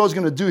Spirit of the Lord is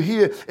going to do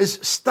here is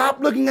stop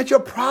looking at your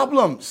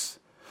problems.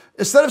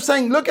 Instead of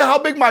saying, look at how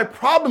big my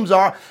problems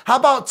are, how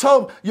about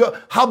tell you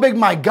how big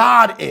my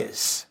God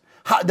is?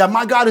 That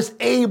my God is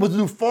able to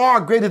do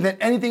far greater than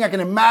anything I can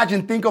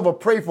imagine, think of, or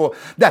pray for.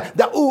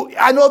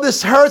 I know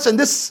this hurts, and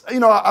this,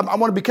 I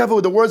want to be careful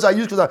with the words I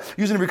use because I'm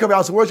using the Recovery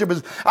House of Worship.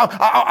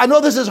 I know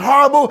this is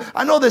horrible.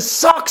 I know this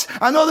sucks.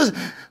 But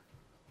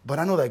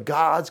I know that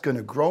God's going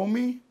to grow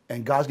me.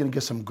 And God's going to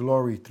get some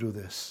glory through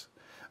this.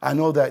 I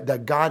know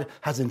that God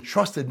has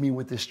entrusted me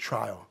with this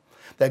trial.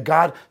 That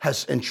God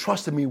has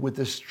entrusted me with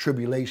this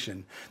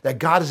tribulation. That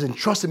God has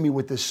entrusted me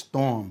with this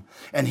storm.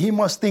 And he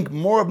must think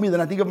more of me than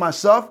I think of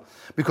myself,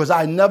 because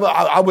I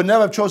would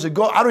never have chosen to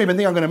go. I don't even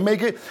think I'm going to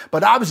make it.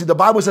 But obviously the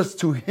Bible says,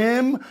 to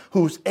him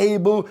who's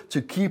able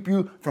to keep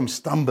you from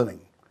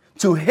stumbling.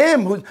 To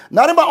him who's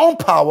not in my own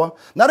power,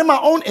 not in my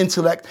own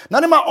intellect,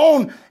 not in my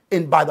own,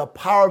 by the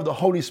power of the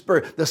Holy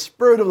Spirit. The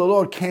Spirit of the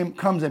Lord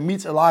comes and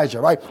meets Elijah,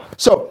 right?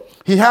 So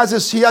he has a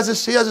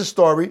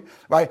story,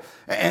 right?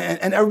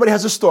 And everybody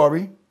has a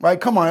story,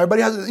 right? Come on,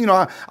 everybody has,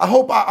 I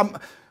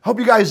hope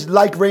you guys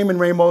like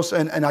Raymond Ramos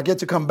and I get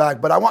to come back,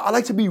 but I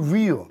like to be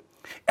real.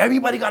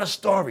 Everybody got a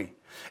story.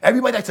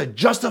 Everybody likes to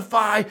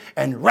justify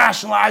and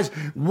rationalize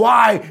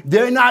why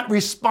they're not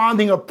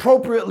responding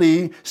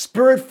appropriately,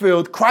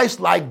 Spirit-filled,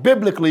 Christ-like,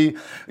 biblically.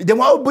 Then,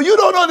 but you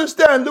don't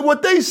understand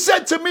what they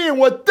said to me and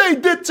what they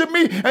did to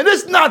me, and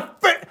it's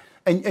not fair.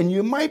 And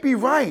you might be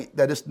right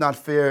that it's not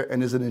fair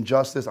and is an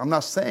injustice. I'm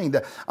not saying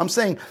that. I'm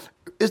saying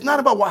it's not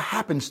about what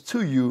happens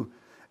to you.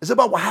 It's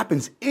about what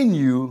happens in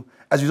you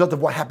as a result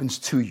of what happens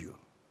to you.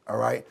 All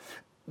right?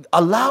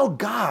 Allow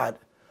God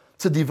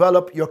to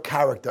develop your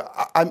character.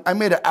 I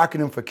made an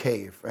acronym for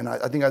CAVE, and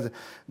I think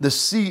the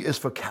C is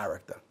for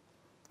character,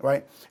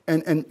 right?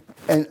 And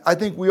I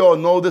think we all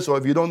know this, or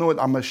if you don't know it,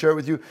 I'm going to share it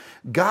with you.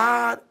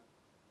 God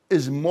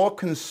is more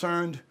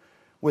concerned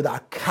with our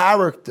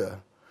character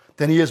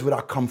than he is with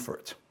our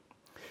comfort.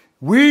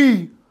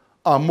 We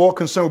are more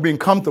concerned with being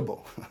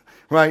comfortable,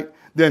 right?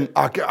 Then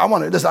I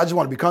just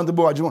want to be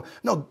comfortable.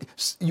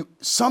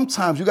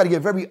 Sometimes you got to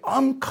get very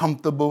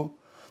uncomfortable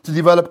to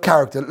develop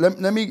character.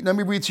 Let me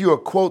read to you a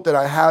quote that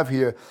I have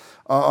here.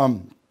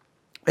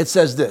 It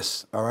says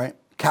this, all right?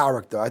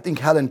 character. I think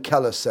Helen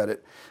Keller said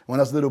it. When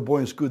I was a little boy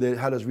in school, they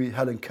had us read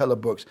Helen Keller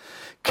books.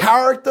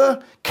 Character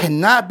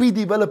cannot be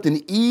developed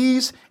in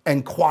ease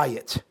and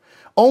quiet.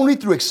 Only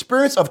through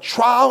experience of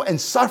trial and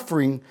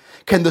suffering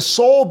can the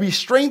soul be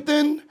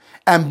strengthened,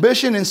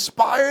 ambition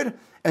inspired,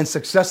 and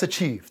success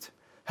achieved.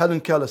 Helen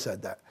Keller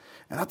said that.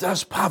 And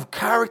that's powerful.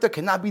 Character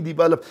cannot be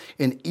developed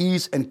in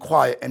ease and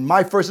quiet. And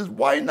my first is,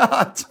 why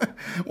not?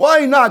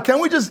 Why not?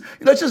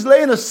 Let's just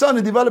lay in the sun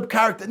and develop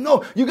character.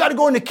 No, you got to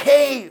go in the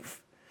cave.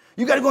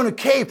 You got to go in the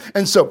cave.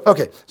 And so,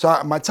 okay,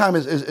 so my time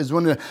is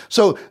running.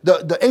 So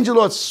the angel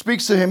Lord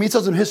speaks to him. He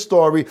tells him his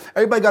story.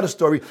 Everybody got a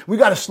story. We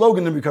got a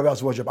slogan in Recovery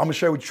House Worship. I'm going to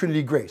share it with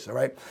Trinity Grace, all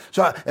right?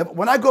 So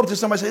when I go up to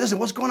somebody and say, listen,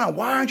 what's going on?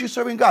 Why aren't you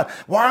serving God?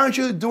 Why aren't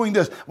you doing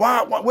this?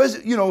 Where's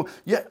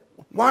it,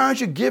 why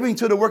aren't you giving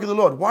to the work of the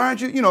Lord? Why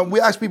aren't you, we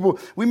ask people,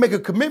 we make a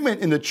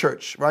commitment in the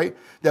church, right?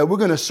 That we're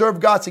going to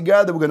serve God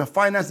together. We're going to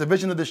finance the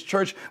vision of this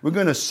church. We're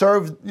going to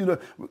serve,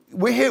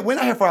 we're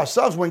not here for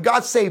ourselves. When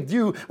God saved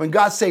you, when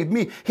God saved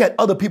me, he had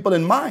other people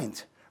in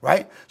mind,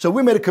 right? So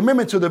we made a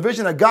commitment to the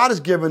vision that God has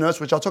given us,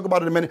 which I'll talk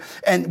about in a minute,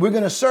 and we're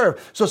going to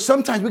serve. So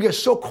sometimes we get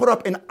so caught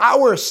up in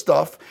our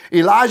stuff.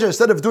 Elijah,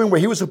 instead of doing what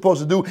he was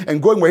supposed to do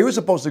and going where he was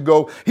supposed to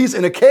go, he's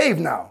in a cave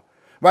now.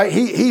 Right?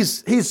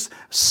 He's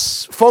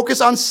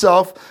focused on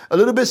self, a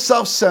little bit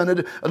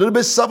self-centered, a little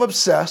bit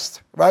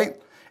self-obsessed, right?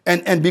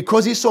 And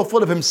because he's so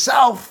full of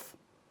himself,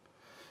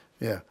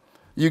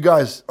 you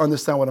guys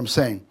understand what I'm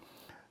saying,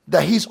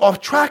 that he's off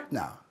track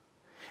now.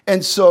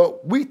 And so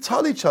we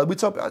tell each other,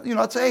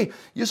 I'd say, hey,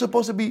 you're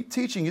supposed to be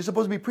teaching, you're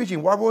supposed to be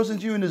preaching. Why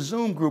wasn't you in the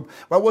Zoom group?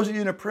 Why wasn't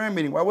you in a prayer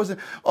meeting?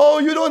 Oh,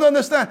 you don't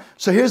understand.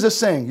 So here's the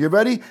saying, you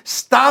ready?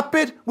 Stop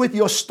it with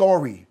your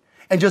story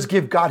and just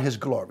give God his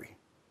glory.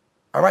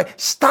 All right?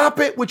 Stop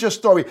it with your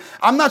story.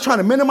 I'm not trying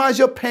to minimize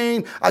your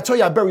pain. I tell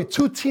you, I buried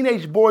 2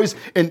 teenage boys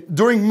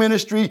during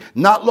ministry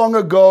not long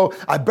ago.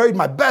 I buried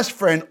my best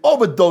friend,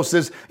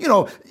 overdoses,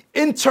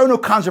 internal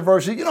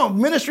controversy.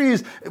 Ministry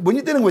is, when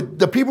you're dealing with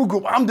the people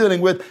group I'm dealing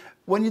with,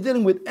 when you're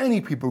dealing with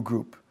any people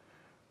group,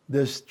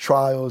 there's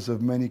trials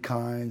of many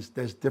kinds.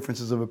 There's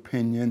differences of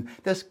opinion.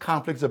 There's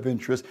conflicts of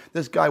interest.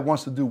 This guy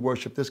wants to do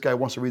worship. This guy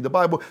wants to read the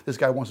Bible. This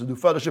guy wants to do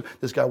fellowship.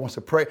 This guy wants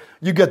to pray.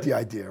 You get the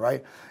idea,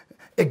 right?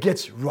 It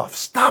gets rough.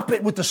 Stop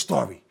it with the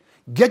story.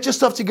 Get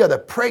yourself together.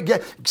 Pray.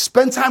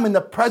 Spend time in the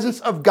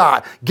presence of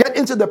God. Get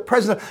into the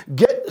presence.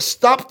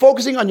 Stop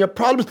focusing on your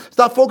problems.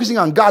 Stop focusing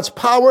on God's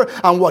power,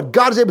 on what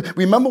God is able.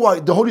 Remember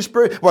what the Holy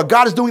Spirit, what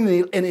God is doing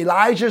in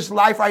Elijah's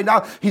life right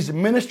now. He's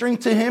ministering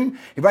to him.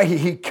 Right?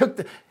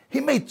 He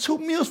made 2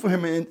 meals for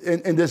him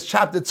in this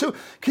chapter 2.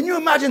 Can you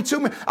imagine 2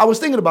 meals? I was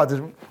thinking about this.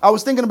 All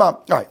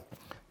right.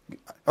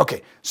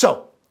 Okay.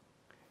 So,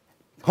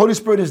 Holy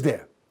Spirit is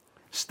there.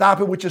 Stop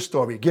it with your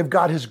story. Give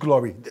God his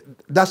glory.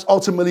 That's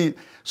ultimately,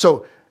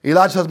 so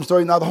Elijah tells him a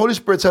story. Now the Holy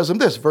Spirit tells him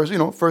this, my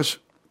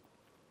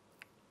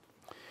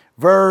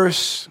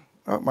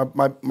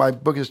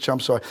book is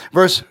jumped, sorry.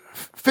 Verse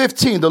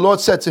 15, the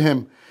Lord said to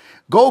him,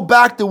 go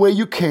back the way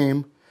you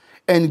came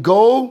and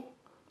go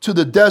to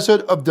the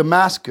desert of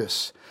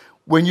Damascus.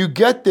 When you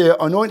get there,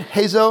 anoint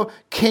Hazael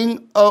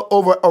king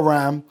over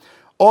Aram.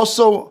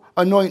 Also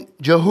anoint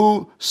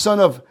Jehu son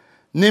of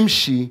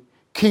Nimshi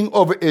king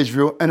over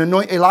Israel, and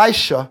anoint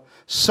Elisha,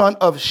 son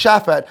of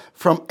Shaphat,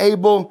 from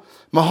Abel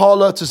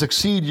Mahala to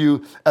succeed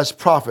you as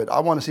prophet. I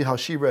want to see how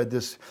she read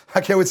this. I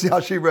can't wait to see how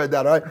she read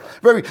that, all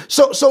right?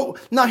 So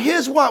now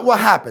here's what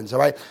happens, all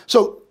right?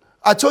 So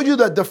I told you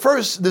that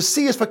the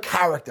C is for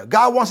character.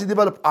 God wants to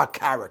develop our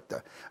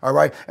character, all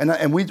right? And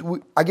I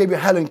gave you a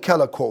Helen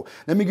Keller quote.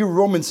 Let me give you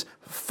Romans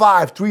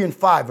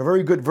 5:3-5, a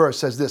very good verse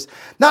says this.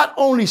 Not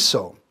only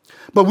so,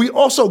 but we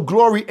also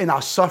glory in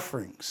our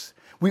sufferings.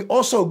 We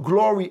also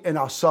glory in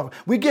our suffering.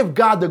 We give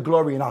God the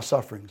glory in our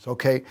sufferings,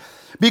 okay?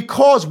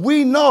 Because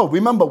we know,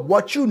 remember,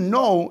 what you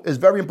know is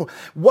very important.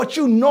 What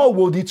you know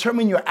will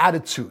determine your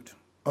attitude,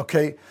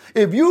 okay?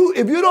 If you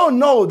don't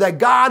know that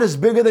God is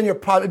bigger than your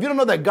problem, if you don't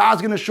know that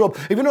God's going to show up,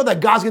 if you know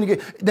that God's going to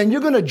then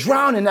you're going to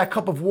drown in that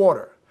cup of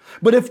water.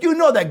 But if you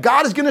know that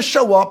God is going to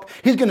show up,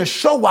 he's going to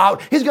show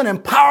out, he's going to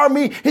empower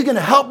me, he's going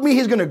to help me,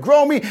 he's going to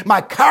grow me, my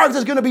character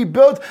is going to be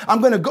built,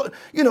 I'm going to go,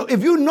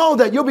 if you know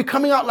that you'll be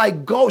coming out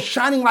like gold,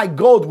 shining like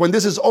gold when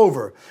this is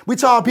over. We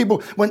tell our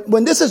people,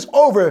 when this is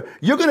over,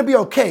 you're going to be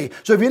okay.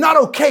 So if you're not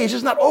okay, it's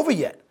just not over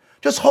yet.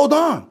 Just hold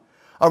on.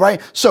 All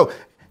right. So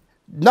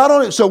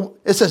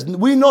it says,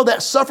 we know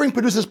that suffering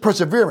produces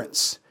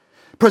perseverance,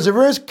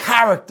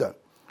 character,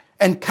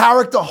 and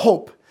character,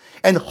 hope.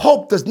 And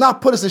hope does not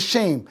put us to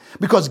shame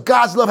because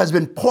God's love has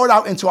been poured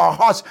out into our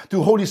hearts through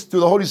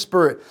the Holy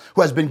Spirit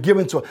who has been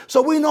given to us.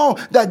 So we know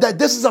that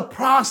this is a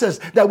process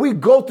that we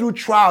go through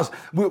trials.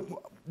 We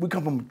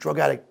come from drug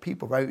addict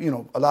people, right?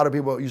 A lot of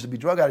people used to be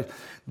drug addicts.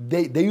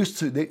 They used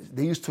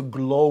to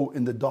glow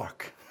in the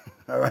dark,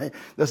 all right?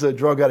 That's a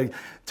drug addict.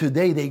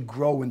 Today they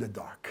grow in the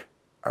dark,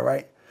 all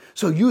right?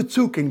 So you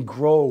too can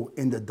grow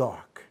in the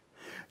dark.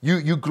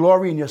 You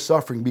glory in your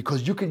suffering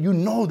because you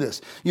know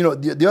this.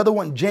 The other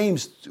one,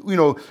 James,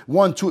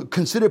 1:2,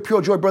 consider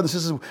pure joy, brothers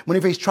and sisters, when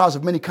you face trials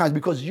of many kinds,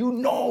 because you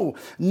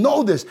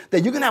know this,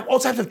 that you're gonna have all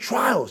types of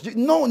trials.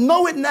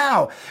 Know it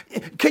now.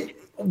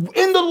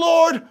 In the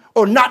Lord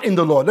or not in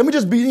the Lord. Let me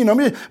just be,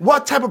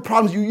 what type of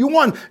problems you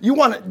want.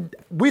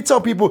 We tell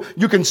people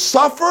you can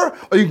suffer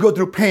or you can go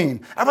through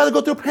pain. I'd rather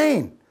go through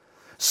pain.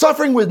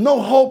 Suffering with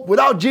no hope,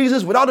 without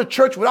Jesus, without a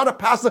church, without a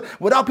pastor,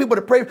 without people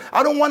to pray.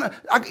 I don't want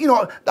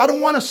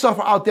to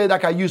suffer out there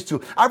like I used to.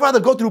 I'd rather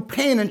go through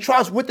pain and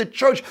trials with the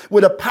church,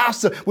 with a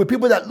pastor, with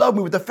people that love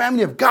me, with the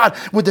family of God,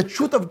 with the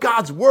truth of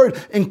God's word,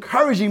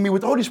 encouraging me,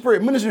 with the Holy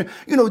Spirit ministering.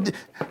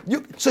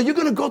 So you're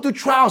going to go through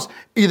trials.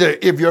 Either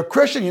if you're a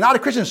Christian, you're not a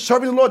Christian,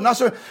 serving the Lord, not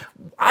serving.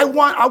 I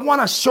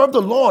want to serve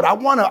the Lord. I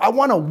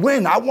want to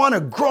win. I want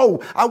to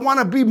grow. I want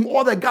to be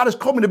all that God has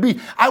called me to be.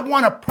 I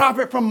want to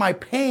profit from my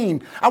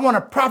pain. I want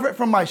to profit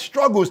from my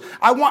struggles.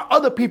 I want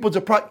other people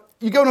to profit.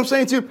 You get what I'm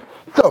saying to you?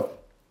 So,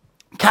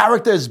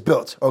 character is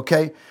built,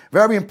 okay?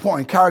 Very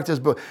important. Character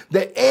is built.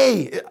 The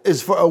A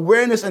is for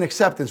awareness and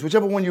acceptance,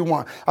 whichever one you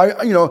want.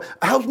 It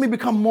helps me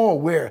become more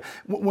aware.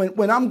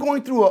 When I'm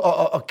going through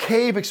a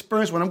cave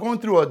experience, when I'm going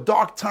through a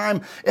dark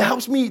time, it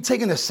helps me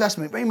take an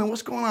assessment. Wait a minute,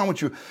 what's going on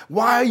with you?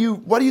 Why do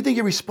you think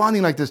you're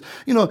responding like this?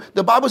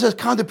 The Bible says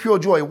count it pure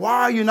joy.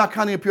 Why are you not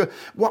counting it pure?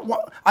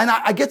 And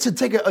I get to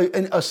take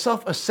a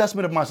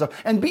self-assessment of myself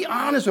and be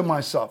honest with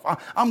myself.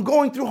 I'm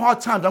going through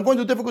hard times. I'm going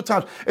through difficult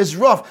times. It's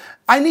rough.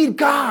 I need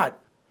God.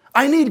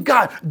 I need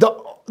God.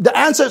 The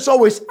answer is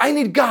always, I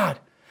need God.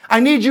 I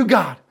need you,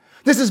 God.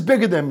 This is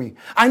bigger than me.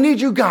 I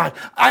need you, God.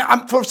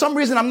 For some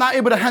reason, I'm not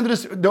able to handle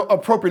this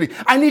appropriately.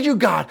 I need you,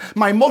 God.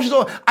 My emotions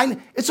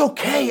it's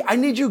okay. I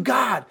need you,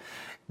 God.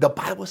 The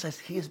Bible says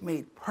he is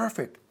made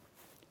perfect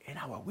in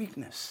our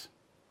weakness.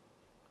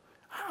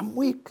 I'm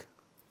weak.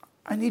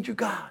 I need you,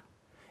 God.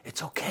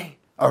 It's okay.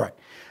 All right.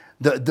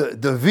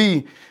 The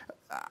V,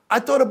 I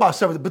thought about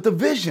several, but the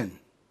vision,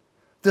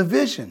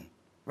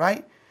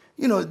 right?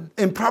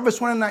 In Proverbs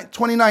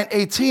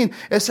 29:18,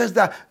 it says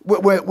that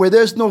where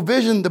there's no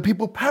vision, the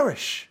people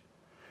perish.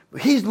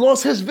 He's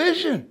lost his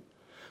vision.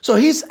 So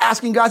he's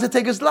asking God to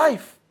take his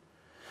life.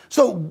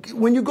 So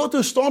when you go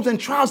through storms and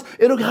trials,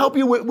 it'll help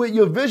you with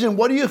your vision.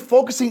 What are you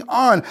focusing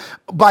on?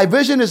 By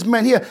vision is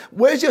meant here.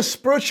 Where's your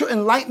spiritual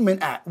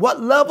enlightenment at?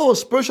 What level of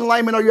spiritual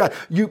enlightenment are you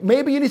at?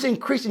 Maybe you need to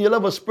increase in your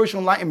level of spiritual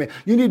enlightenment.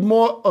 You need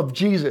more of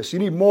Jesus. You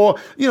need more,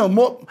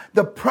 more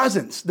the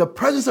presence. The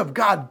presence of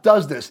God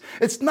does this.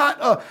 It's not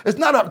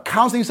a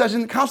counseling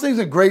session. Counseling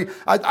is great.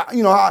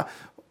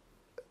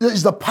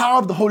 It's the power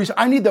of the Holy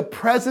Spirit. I need the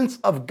presence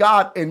of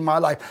God in my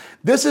life.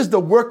 This is the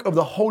work of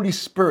the Holy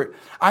Spirit.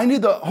 I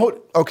need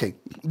okay.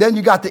 Then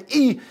you got the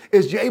E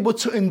is you're able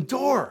to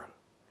endure.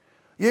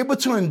 You're able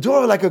to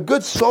endure like a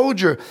good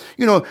soldier.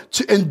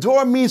 To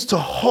endure means to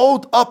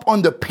hold up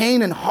under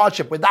pain and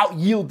hardship without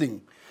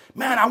yielding.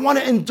 Man, I want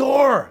to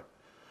endure.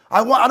 I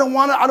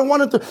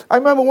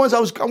remember once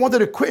I wanted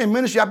to quit in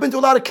ministry. I've been to a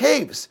lot of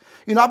caves.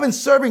 I've been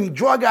serving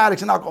drug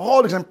addicts and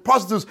alcoholics and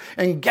prostitutes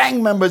and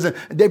gang members, and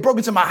they broke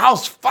into my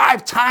house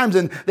 5 times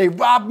and they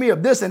robbed me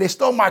of this and they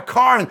stole my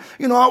car. And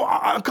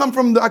I come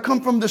from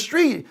the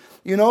street.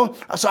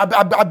 So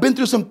I've been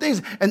through some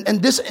things,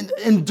 and this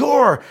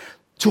endure,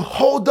 to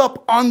hold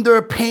up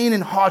under pain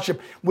and hardship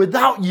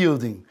without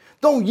yielding.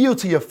 Don't yield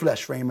to your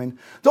flesh, Raymond.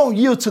 Don't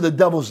yield to the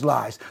devil's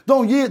lies.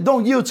 Don't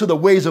yield to the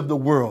ways of the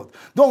world.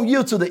 Don't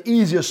yield to the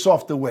easier,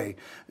 softer way.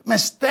 Man,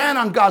 stand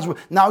on God's word.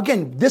 Now,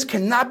 again, this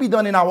cannot be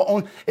done in our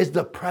own. It's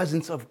the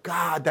presence of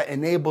God that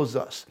enables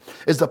us.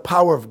 It's the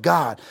power of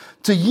God.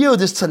 To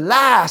yield is to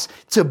last,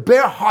 to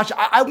bear hardship.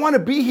 I want to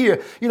be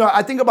here.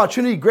 I think about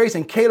Trinity Grace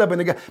and Caleb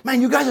and the guy.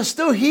 Man, you guys are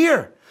still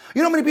here.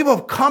 You know how many people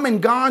have come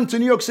and gone to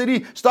New York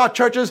City, start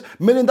churches,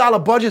 $1 million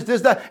budgets, this,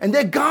 that, and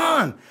they're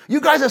gone.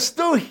 You guys are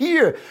still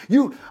here.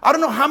 I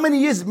don't know how many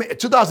years,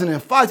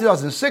 2005,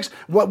 2006,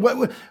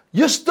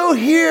 you're still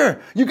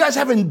here. You guys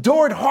have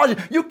endured hardship.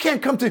 You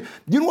can't come to,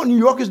 you know what New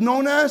York is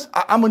known as?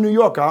 I'm a New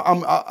Yorker.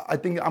 I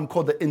think I'm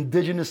called the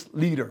indigenous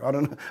leader. I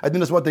don't know. I think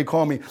that's what they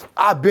call me.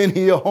 I've been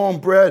here,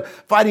 homebred,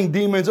 fighting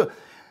demons.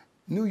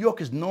 New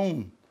York is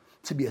known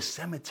to be a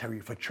cemetery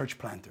for church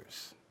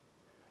planters.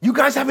 You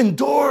guys have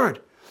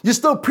endured. You're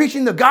still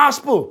preaching the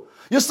gospel.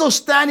 You're still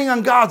standing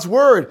on God's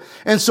word.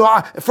 And so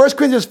 1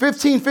 Corinthians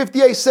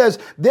 15:58 says,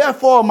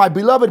 therefore, my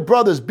beloved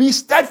brothers, be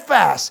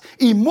steadfast,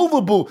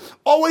 immovable,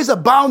 always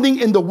abounding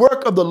in the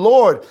work of the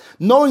Lord,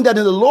 knowing that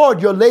in the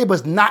Lord your labor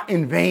is not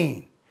in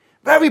vain.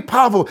 Very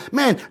powerful.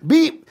 Man,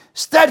 be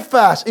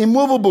steadfast,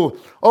 immovable,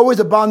 always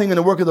abounding in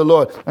the work of the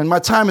Lord. And my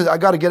time is, I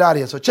got to get out of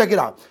here. So check it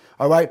out.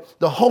 All right.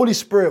 The Holy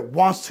Spirit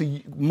wants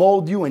to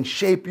mold you and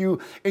shape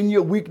you. In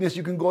your weakness,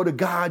 you can go to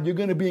God. You're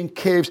going to be in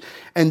caves,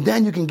 and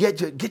then you can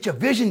get your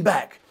vision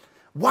back.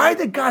 Why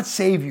did God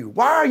save you?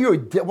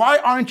 Why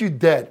aren't you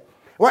dead?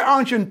 Why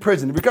aren't you in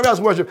prison? Recovery House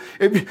Worship.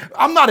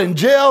 I'm not in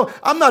jail.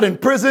 I'm not in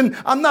prison.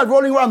 I'm not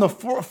rolling around the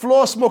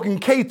floor smoking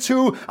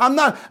K2.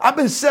 I've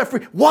been set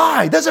free.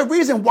 Why? There's a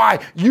reason why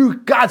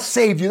God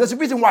saved you. There's a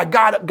reason why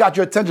God got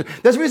your attention.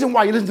 There's a reason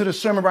why you listen to the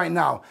sermon right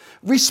now.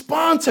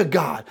 Respond to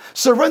God.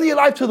 Surrender your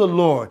life to the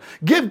Lord.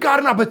 Give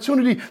God an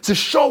opportunity to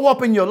show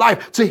up in your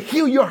life, to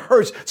heal your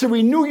hurts, to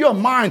renew your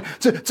mind,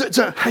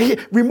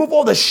 to remove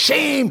all the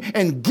shame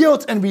and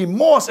guilt and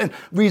remorse and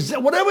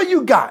whatever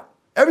you got.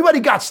 Everybody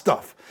got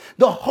stuff.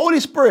 The Holy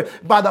Spirit,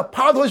 by the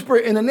power of the Holy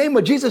Spirit, in the name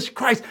of Jesus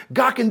Christ,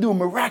 God can do a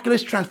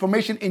miraculous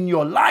transformation in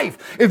your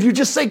life. If you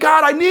just say,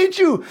 God, I need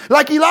you.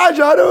 Like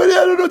Elijah, I don't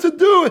know what to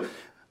do.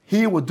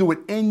 He will do it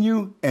in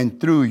you and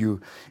through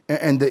you.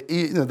 And the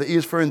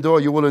ears for endure,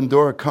 you will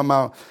endure, come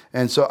out.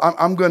 And so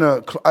I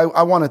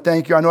want to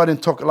thank you. I know I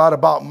didn't talk a lot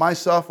about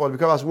myself or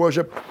Recovery House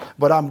Worship,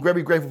 but I'm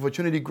very grateful for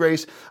Trinity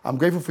Grace. I'm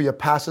grateful for your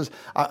pastors.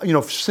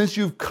 Since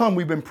you've come,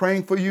 we've been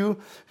praying for you.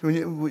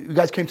 You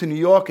guys came to New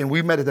York and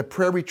we met at the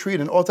prayer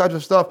retreat and all types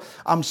of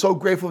stuff. I'm so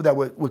grateful that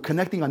we're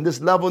connecting on this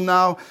level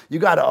now. You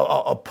got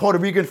a Puerto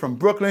Rican from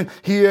Brooklyn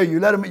here. You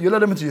let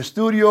him into your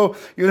studio.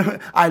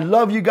 I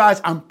love you guys.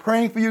 I'm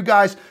praying for you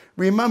guys.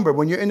 Remember,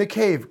 when you're in the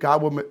cave,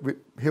 God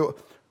He'll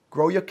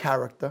grow your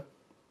character.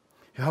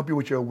 He'll help you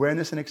with your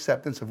awareness and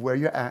acceptance of where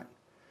you're at,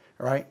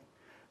 all right?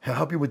 He'll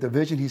help you with the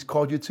vision He's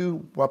called you to,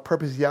 what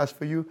purpose He has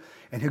for you,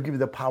 and He'll give you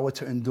the power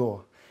to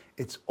endure.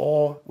 It's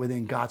all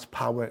within God's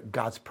power,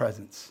 God's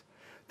presence.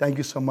 Thank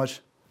you so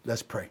much.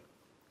 Let's pray.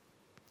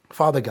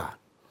 Father God,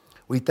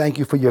 we thank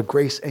you for your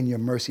grace and your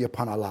mercy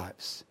upon our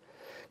lives.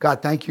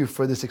 God, thank you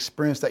for this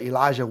experience that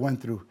Elijah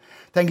went through.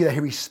 Thank you that he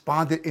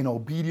responded in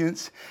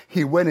obedience.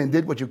 He went and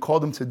did what you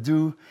called him to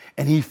do,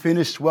 and he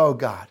finished well,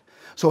 God.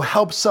 So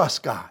help us,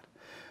 God.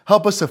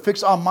 Help us to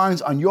fix our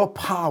minds on your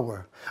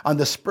power, on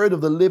the Spirit of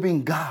the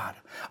living God,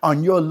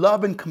 on your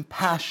love and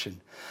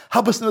compassion.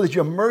 Help us know that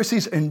your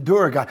mercies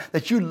endure, God,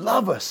 that you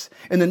love us.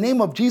 In the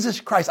name of Jesus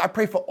Christ, I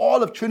pray for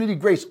all of Trinity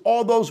Grace,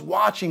 all those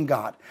watching,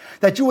 God,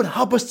 that you would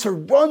help us to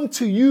run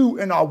to you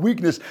in our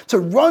weakness, to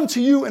run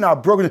to you in our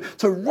brokenness,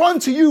 to run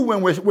to you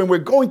when we're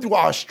going through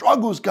our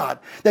struggles, God,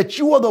 that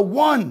you are the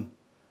one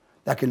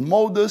that can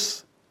mold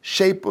us,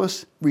 shape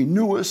us,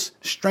 renew us,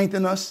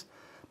 strengthen us,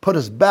 put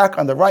us back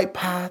on the right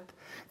path,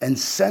 and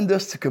send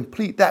us to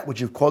complete that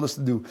which you've called us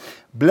to do.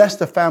 Bless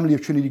the family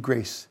of Trinity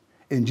Grace.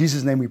 In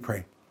Jesus' name we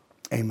pray.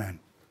 Amen.